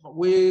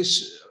with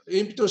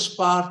Impetus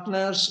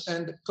partners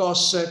and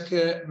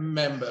COSSEC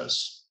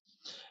members.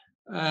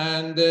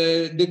 And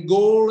the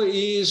goal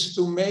is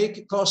to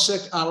make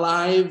COSSEC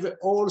alive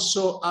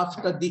also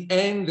after the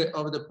end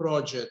of the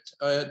project,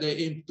 the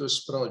Impetus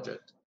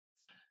project.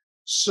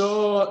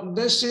 So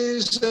this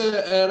is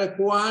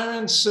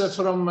requirements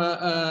from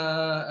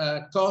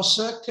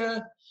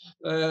COSSEC.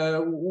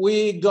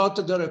 We got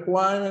the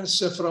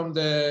requirements from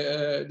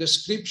the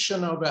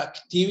description of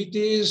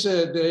activities.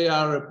 They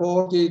are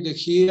reported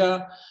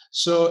here.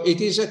 So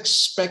it is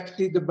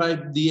expected by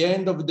the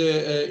end of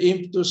the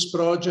Impetus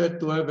project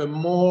to have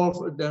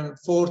more than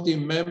 40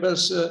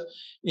 members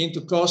into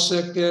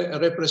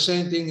COSSEC,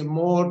 representing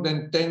more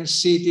than 10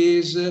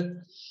 cities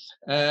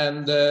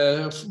and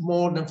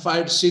more than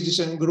 5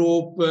 citizen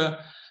group,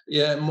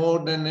 more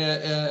than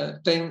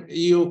 10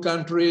 EU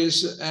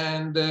countries,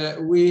 and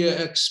we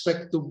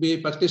expect to be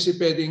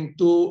participating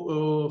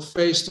to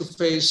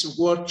face-to-face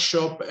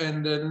workshop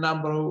and a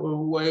number of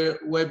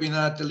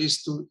webinar, at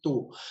least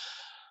two.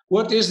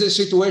 What is the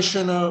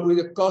situation with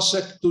the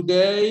COSSEC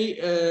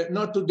today?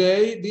 Not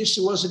today, this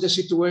was the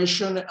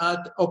situation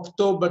at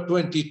October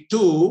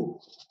 22.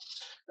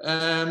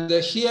 And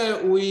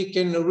here we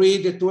can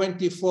read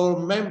 24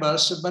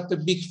 members, but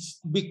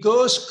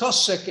because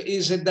COSSEC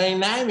is a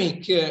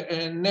dynamic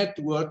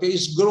network,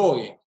 is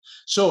growing.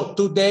 So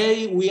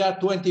today we are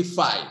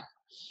 25,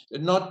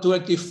 not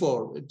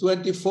 24.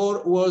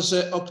 24 was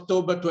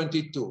October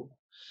 22.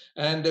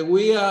 And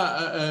we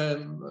are,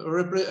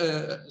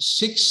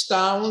 6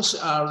 towns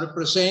are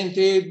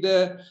represented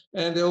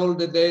and all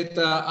the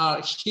data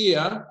are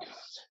here.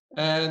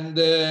 And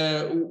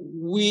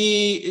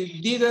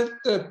we didn't,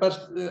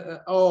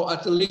 or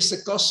at least the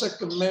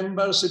COSSEC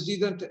members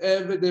didn't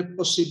have the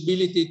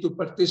possibility to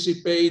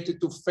participate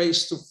to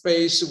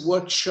face-to-face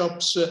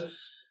workshops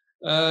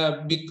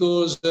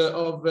because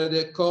of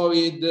the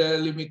COVID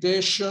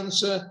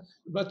limitations.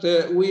 But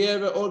we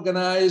have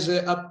organized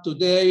up to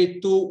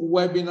date 2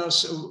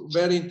 webinars,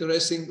 very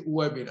interesting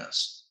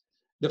webinars.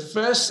 The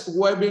first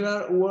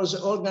webinar was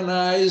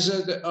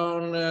organized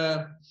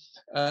on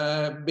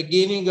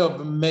beginning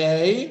of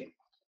May,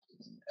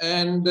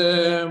 and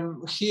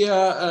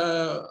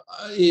here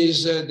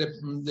is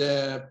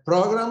the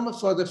program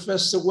for the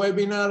first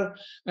webinar,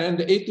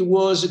 and it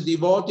was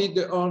devoted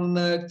on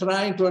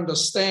trying to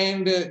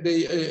understand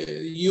the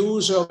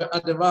use of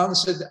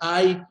advanced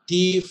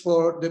IT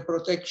for the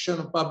protection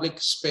of public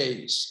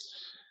space.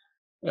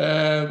 We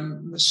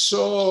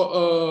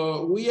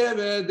have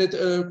had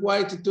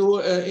quite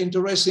 2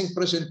 interesting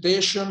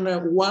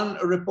presentations, one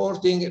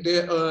reporting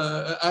the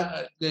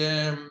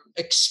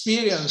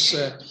experience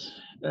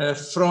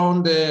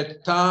from the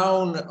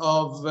town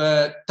of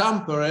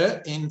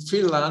Tampere in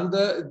Finland.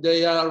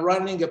 They are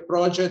running a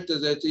project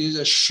that is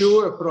a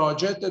SURE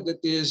project, that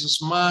is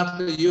smart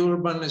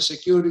urban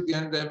security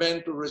and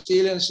event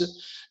resilience,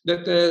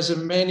 that has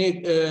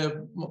many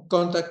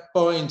contact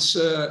points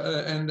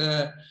and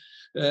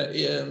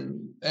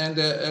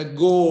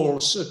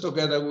goals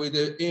together with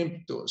the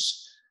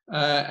Impetus.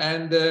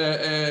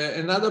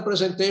 Another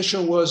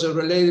presentation was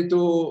related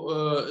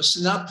to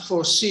SNAP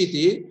for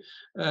City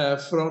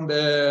from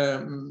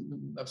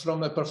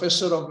a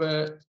professor of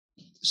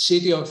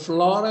City of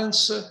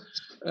Florence.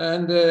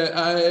 And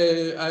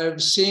I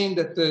have seen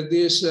that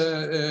this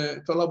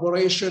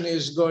collaboration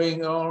is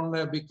going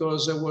on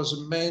because it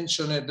was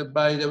mentioned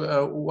by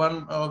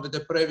one of the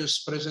previous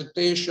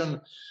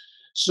presentation.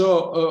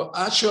 So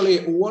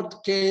actually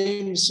what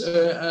came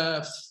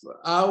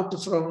out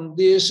from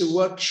this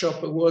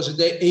workshop was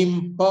the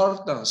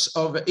importance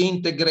of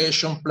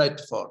integration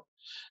platform.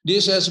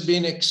 This has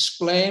been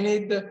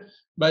explained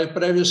by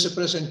previous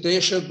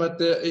presentation, but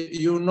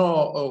you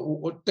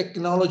know,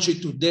 technology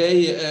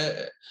today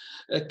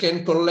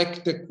can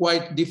collect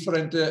quite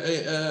different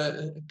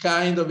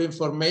kind of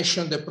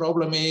information. The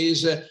problem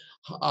is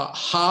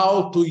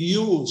how to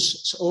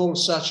use all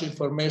such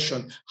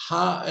information.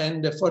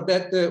 And for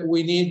that,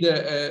 we need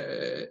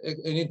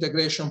an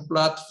integration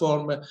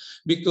platform,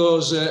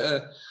 because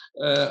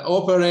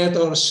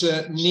operators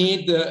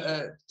need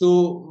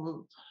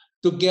to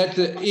get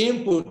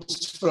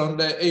inputs from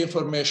the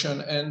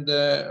information, and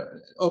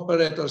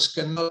operators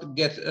cannot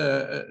get,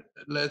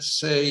 let's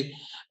say,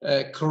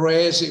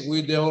 crazy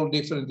with all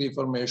different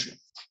information.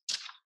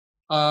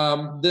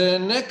 The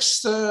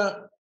next,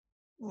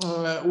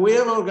 we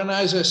have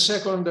organized a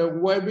second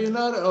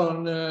webinar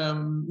on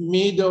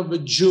mid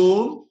of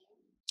June,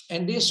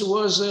 And this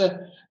was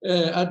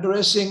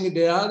addressing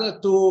the other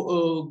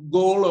two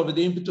goals of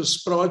the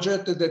Impetus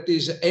project, that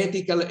is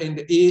ethical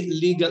and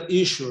legal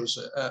issues.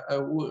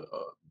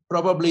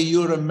 Probably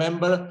you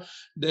remember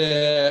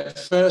the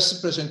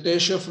first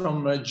presentation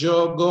from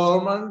Joe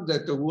Gorman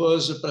that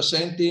was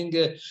presenting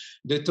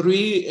the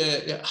three,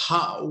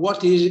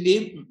 what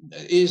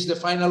is the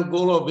final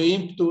goal of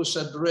Impetus,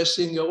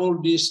 addressing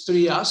all these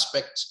three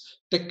aspects: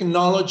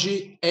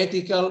 technology,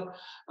 ethical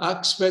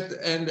aspect,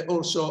 and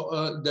also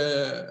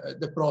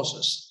the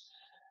process.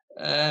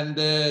 And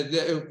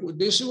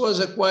this was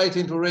a quite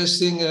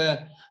interesting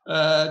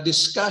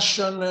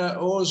discussion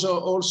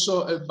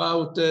also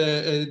about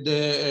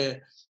the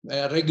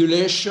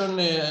regulation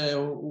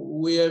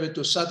we have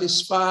to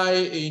satisfy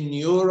in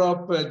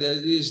Europe. There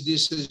is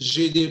this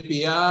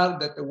GDPR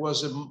that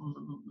was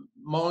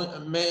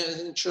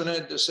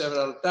mentioned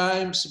several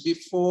times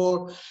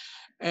before.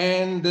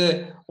 And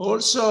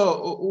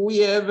also we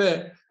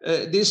have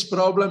this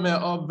problem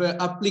of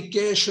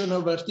application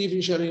of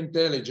artificial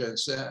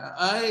intelligence.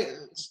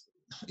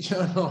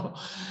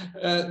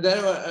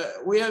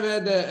 We have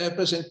had a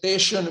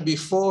presentation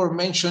before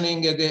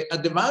mentioning the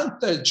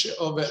advantage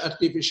of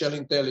artificial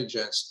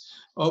intelligence.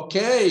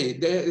 Okay,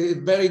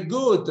 very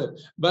good,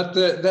 but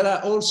there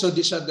are also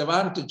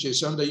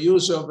disadvantages on the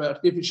use of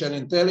artificial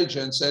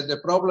intelligence, the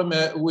problem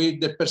with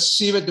the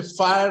perceived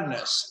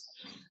fairness.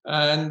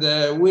 And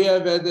we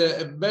have had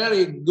a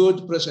very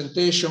good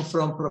presentation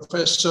from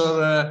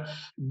Professor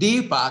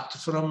Deepak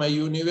from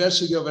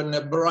University of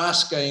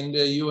Nebraska in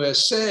the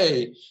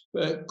USA,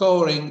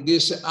 covering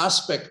this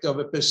aspect of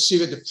a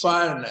perceived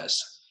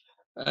fairness.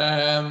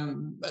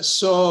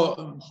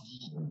 So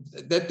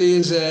that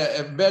is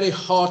a very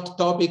hot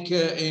topic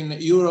in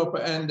Europe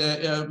and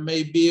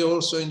maybe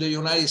also in the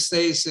United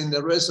States and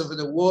the rest of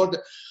the world,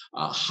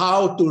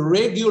 how to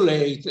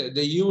regulate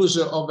the use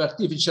of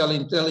artificial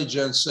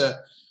intelligence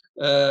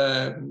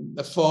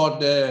for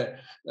the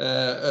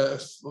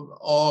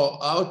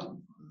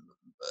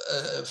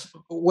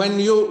when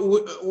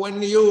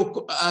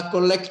you are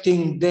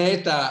collecting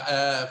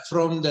data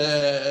from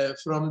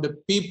the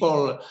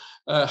people,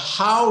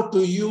 how to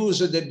use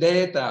the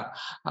data,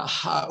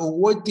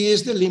 what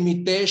is the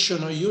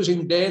limitation of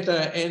using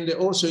data and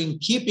also in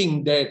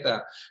keeping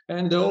data,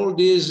 and all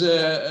these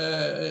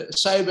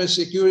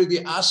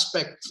cybersecurity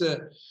aspects.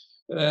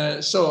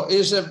 So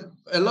is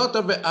a lot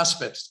of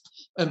aspects.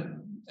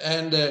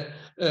 And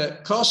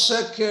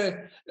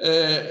COSSEC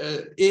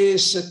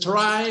is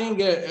trying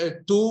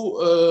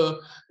to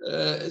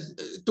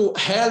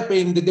help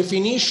in the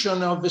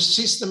definition of the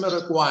system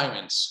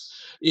requirements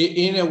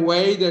in a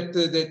way that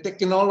the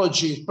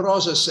technology,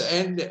 process,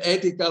 and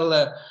ethical,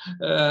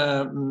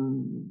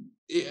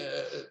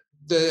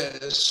 the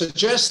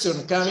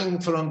suggestion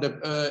coming from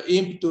the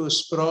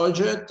Impetus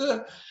project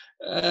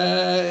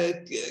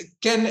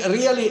can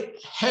really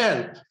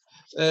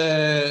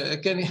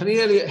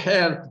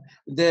help.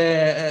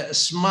 The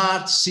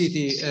smart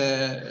city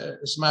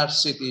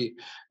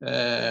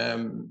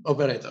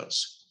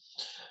operators.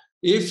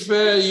 If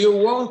you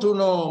want to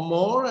know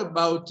more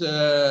about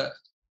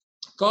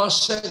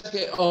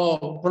COSSEC,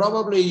 or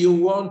probably you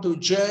want to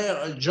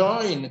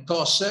join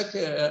COSSEC,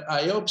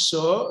 I hope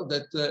so,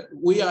 that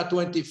we are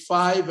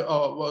 25,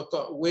 or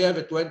we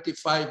have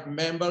 25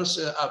 members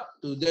up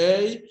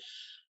today,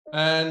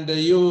 and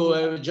you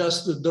have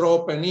just to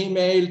drop an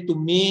email to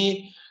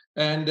me.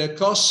 And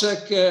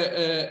COSSEC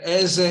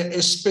has a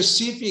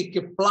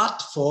specific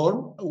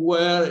platform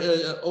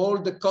where all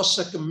the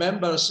COSSEC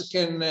members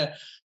can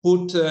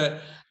put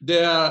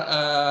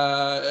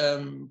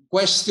their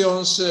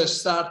questions,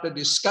 start a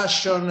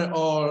discussion,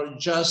 or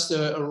just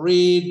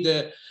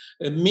read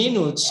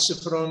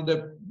minutes from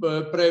the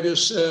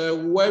previous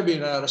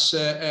webinars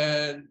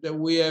that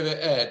we have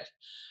had.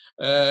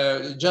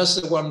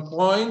 Just one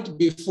point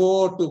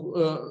before,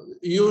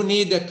 you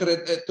need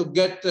to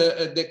get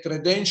the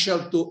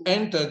credential to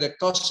enter the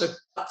COSSEC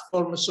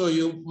platform, so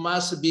you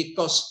must be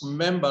COSSEC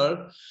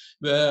member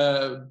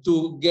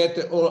to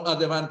get all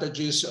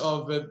advantages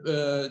of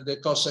the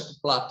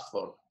COSSEC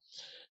platform.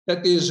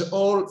 That is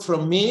all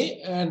from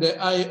me, and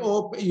I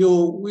hope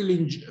you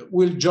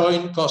will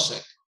join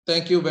COSSEC.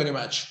 Thank you very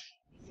much.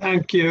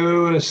 Thank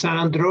you,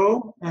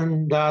 Sandro,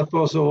 and that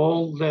was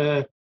all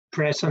the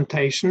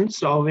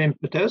presentations of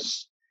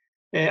Impetus.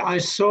 I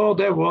saw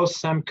there was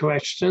some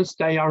questions.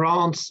 They are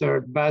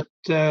answered, but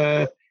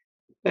I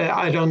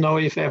don't know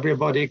if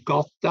everybody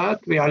got that.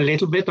 We are a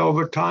little bit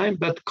over time,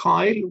 but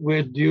Kyle,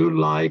 would you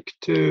like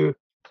to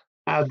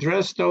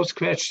address those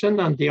questions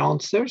and the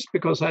answers?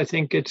 Because I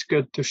think it's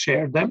good to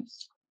share them.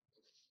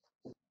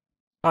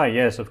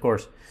 Yes, of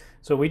course.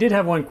 So we did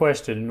have one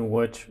question,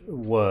 which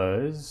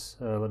was,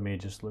 let me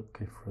just look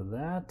for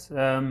that.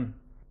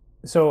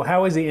 So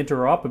how is the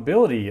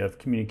interoperability of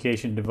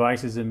communication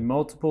devices in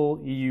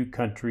multiple EU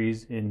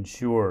countries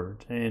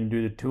ensured? And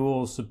do the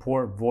tools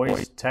support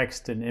voice,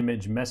 text, and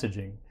image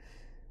messaging?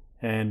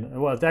 And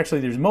well,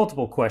 actually, there's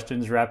multiple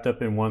questions wrapped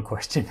up in one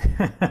question.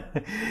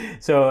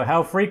 So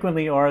how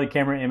frequently are the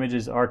camera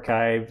images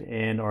archived,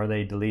 and are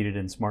they deleted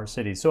in smart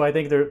cities? So I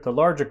think the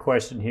larger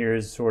question here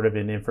is sort of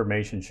in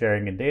information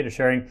sharing and data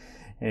sharing.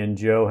 And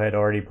Joe had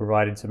already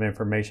provided some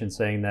information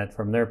saying that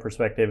from their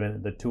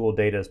perspective, the tool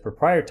data is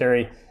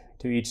proprietary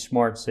to each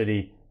smart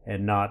city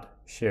and not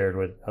shared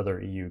with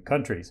other EU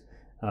countries.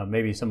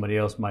 Maybe somebody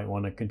else might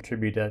want to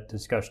contribute that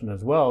discussion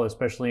as well,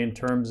 especially in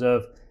terms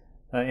of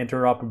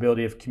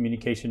interoperability of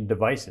communication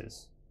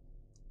devices.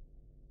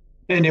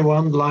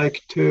 Anyone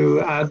like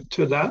to add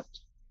to that?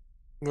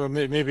 Well,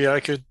 maybe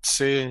I could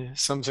say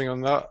something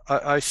on that.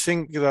 I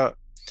think that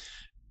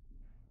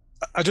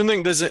I don't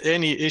think there's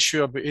any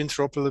issue about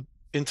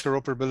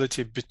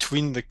interoperability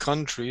between the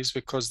countries,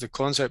 because the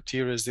concept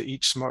here is that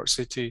each smart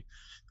city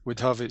would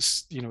have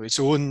its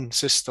own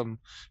system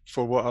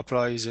for what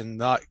applies in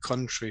that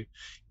country.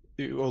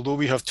 Although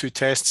we have 2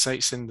 test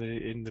sites in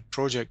the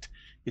project,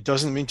 it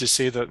doesn't mean to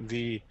say that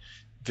the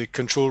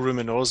control room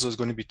in Oslo is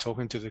going to be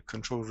talking to the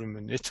control room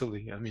in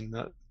Italy. I mean,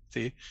 that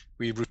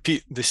we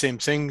repeat the same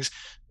things,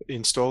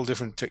 install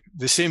the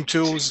same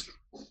tools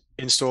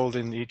installed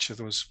in each of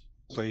those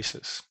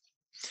places.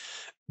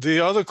 The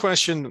other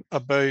question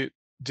about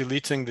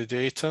deleting the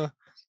data,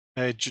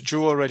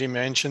 Joe already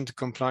mentioned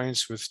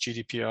compliance with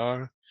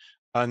GDPR,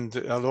 and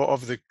a lot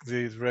of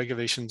the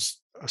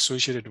regulations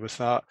associated with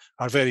that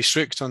are very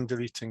strict on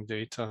deleting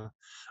data.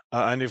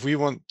 And if we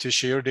want to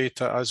share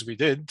data, as we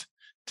did,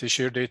 to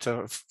share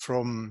data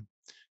from,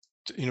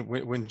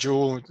 when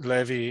Joe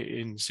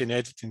Levy in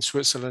Edit in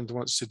Switzerland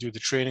wants to do the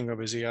training of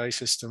his AI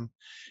system,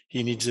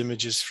 he needs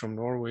images from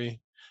Norway.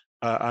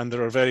 And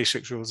there are very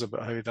strict rules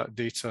about how that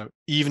data,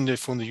 even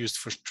if only used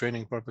for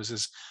training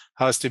purposes,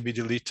 has to be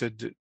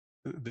deleted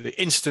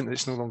the instant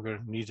it's no longer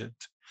needed,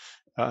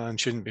 and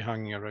shouldn't be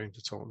hanging around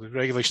at all. The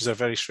regulations are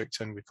very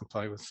strict and we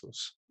comply with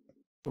those.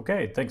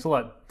 Okay, thanks a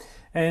lot.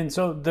 And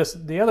so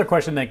the other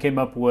question that came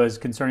up was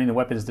concerning the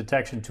weapons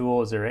detection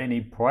tool. Is there any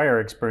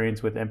prior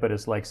experience with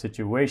Impetus-like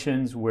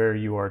situations where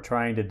you are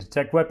trying to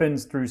detect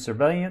weapons through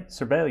surveillance,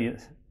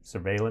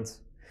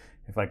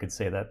 if I could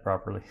say that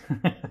properly,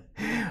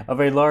 of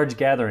a large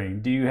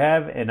gathering? Do you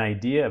have an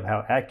idea of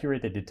how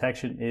accurate the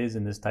detection is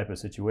in this type of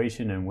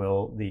situation, and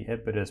will the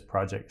Impetus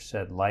project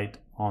shed light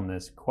on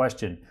this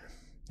question?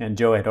 And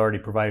Joe had already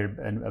provided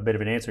a bit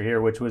of an answer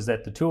here, which was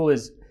that the tool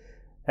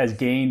has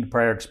gained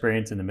prior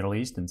experience in the Middle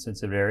East and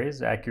sensitive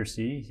areas.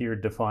 Accuracy here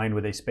defined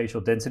with a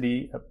spatial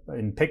density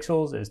in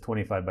pixels is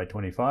 25 by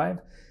 25.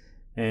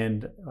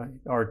 And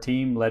our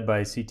team, led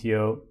by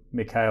CTO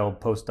Mikhail,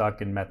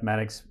 postdoc in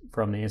mathematics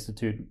from the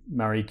Institute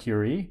Marie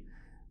Curie,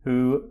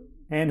 who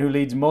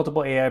leads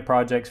multiple AI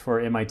projects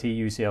for MIT,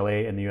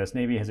 UCLA, and the US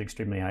Navy, has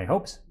extremely high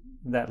hopes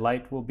that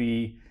light will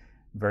be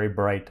very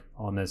bright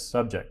on this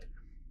subject.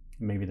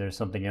 Maybe there's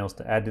something else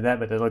to add to that,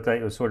 but it looked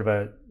like it was sort of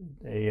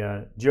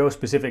a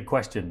Joe-specific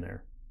question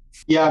there.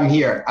 Yeah, I'm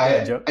here.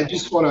 I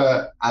just want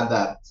to add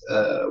that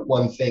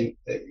one thing.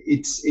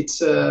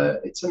 It's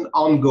an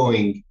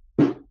ongoing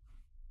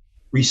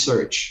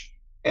research,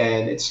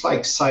 and it's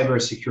like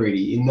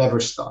cybersecurity. It never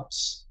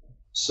stops.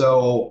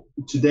 So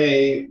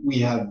today we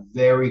have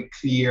very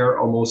clear,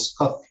 almost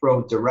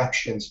cutthroat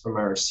directions from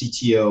our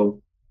CTO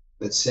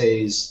that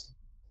says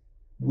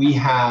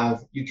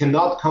you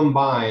cannot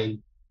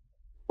combine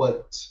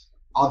what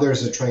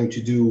others are trying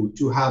to do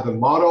to have a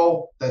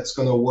model that's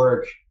going to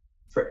work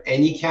for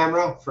any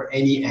camera, for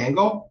any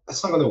angle.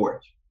 That's not going to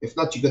work. If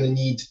not, you're going to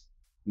need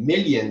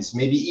millions,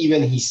 maybe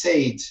even, he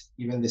said,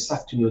 even this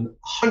afternoon,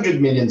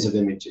 100 millions of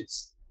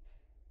images.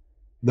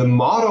 The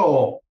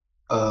model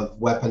of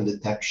weapon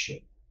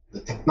detection,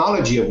 the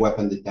technology of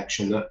weapon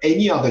detection, or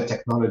any other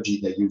technology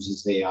that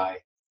uses AI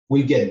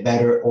will get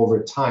better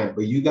over time,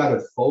 but you got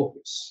to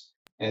focus.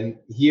 And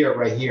here,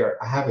 right here,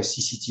 I have a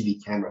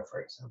CCTV camera,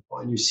 for example,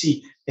 and you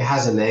see it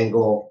has an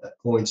angle that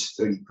points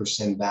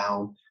 30%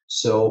 down.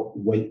 So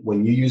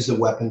when you use a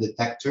weapon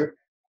detector,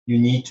 you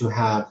need to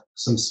have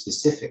some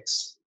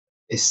specifics.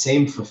 It's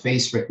same for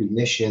face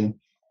recognition.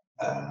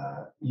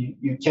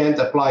 You can't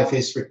apply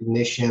face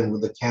recognition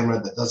with a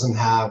camera that doesn't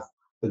have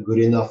a good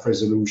enough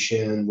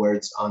resolution, where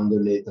it's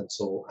underlit, and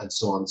so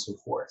on and so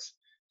forth.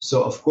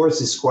 So of course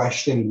this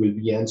question will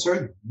be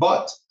answered,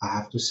 but I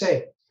have to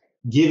say,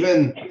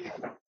 given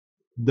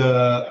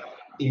the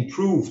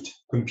improved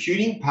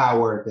computing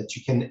power that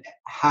you can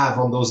have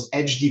on those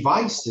edge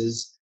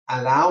devices,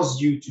 allows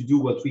you to do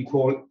what we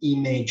call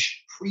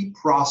image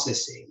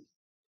pre-processing,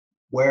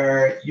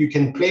 where you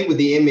can play with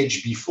the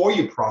image before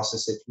you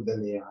process it with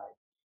an AI.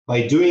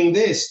 By doing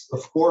this,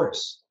 of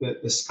course,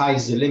 the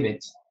sky's the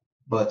limit,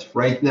 but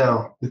right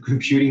now the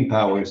computing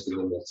power is the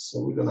limit,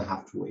 so we're going to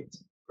have to wait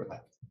for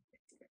that.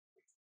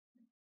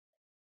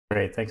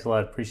 Great, thanks a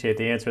lot. Appreciate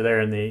the answer there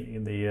and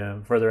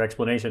the further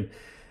explanation.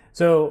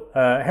 So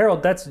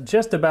Harold, that's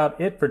just about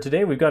it for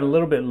today. We've got a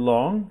little bit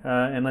long.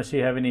 Unless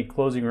you have any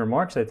closing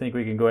remarks, I think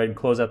we can go ahead and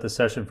close out the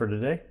session for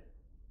today.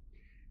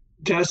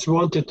 Just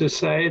wanted to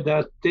say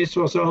that this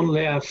was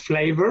only a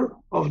flavor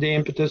of the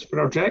Impetus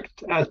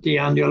project at the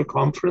annual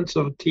conference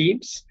of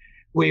teams.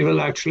 we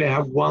will actually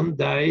have one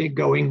day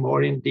going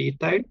more in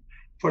detail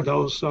for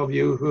those of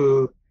you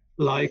who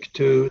like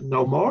to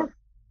know more.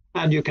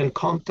 And you can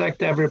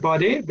contact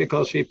everybody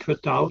because we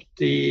put out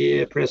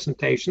the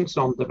presentations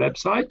on the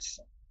websites.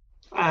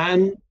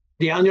 And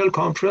the annual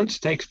conference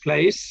takes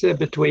place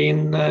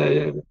between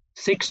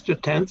 6th to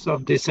 10th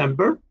of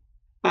December.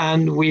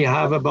 And we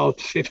have about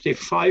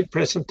 55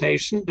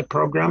 presentations. The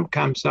program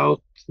comes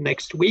out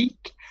next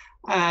week,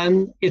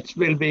 and it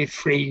will be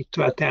free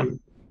to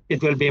attend.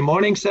 It will be a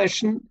morning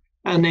session,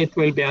 and it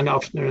will be an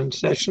afternoon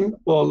session,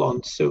 all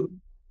on Zoom.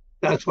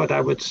 That's what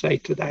I would say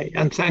today.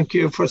 And thank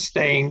you for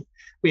staying.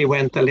 We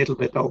went a little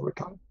bit over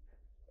time.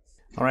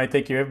 All right,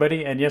 thank you,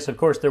 everybody. And yes, of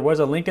course, there was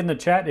a link in the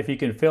chat. If you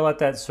can fill out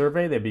that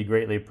survey, that'd be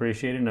greatly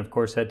appreciated. And of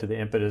course, head to the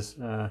Impetus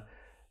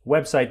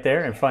website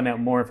there and find out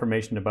more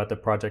information about the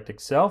project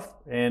itself.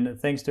 And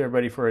thanks to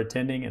everybody for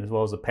attending, and as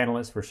well as the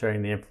panelists for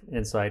sharing the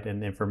insight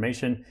and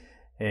information.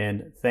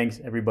 And thanks,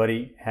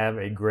 everybody. Have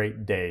a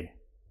great day.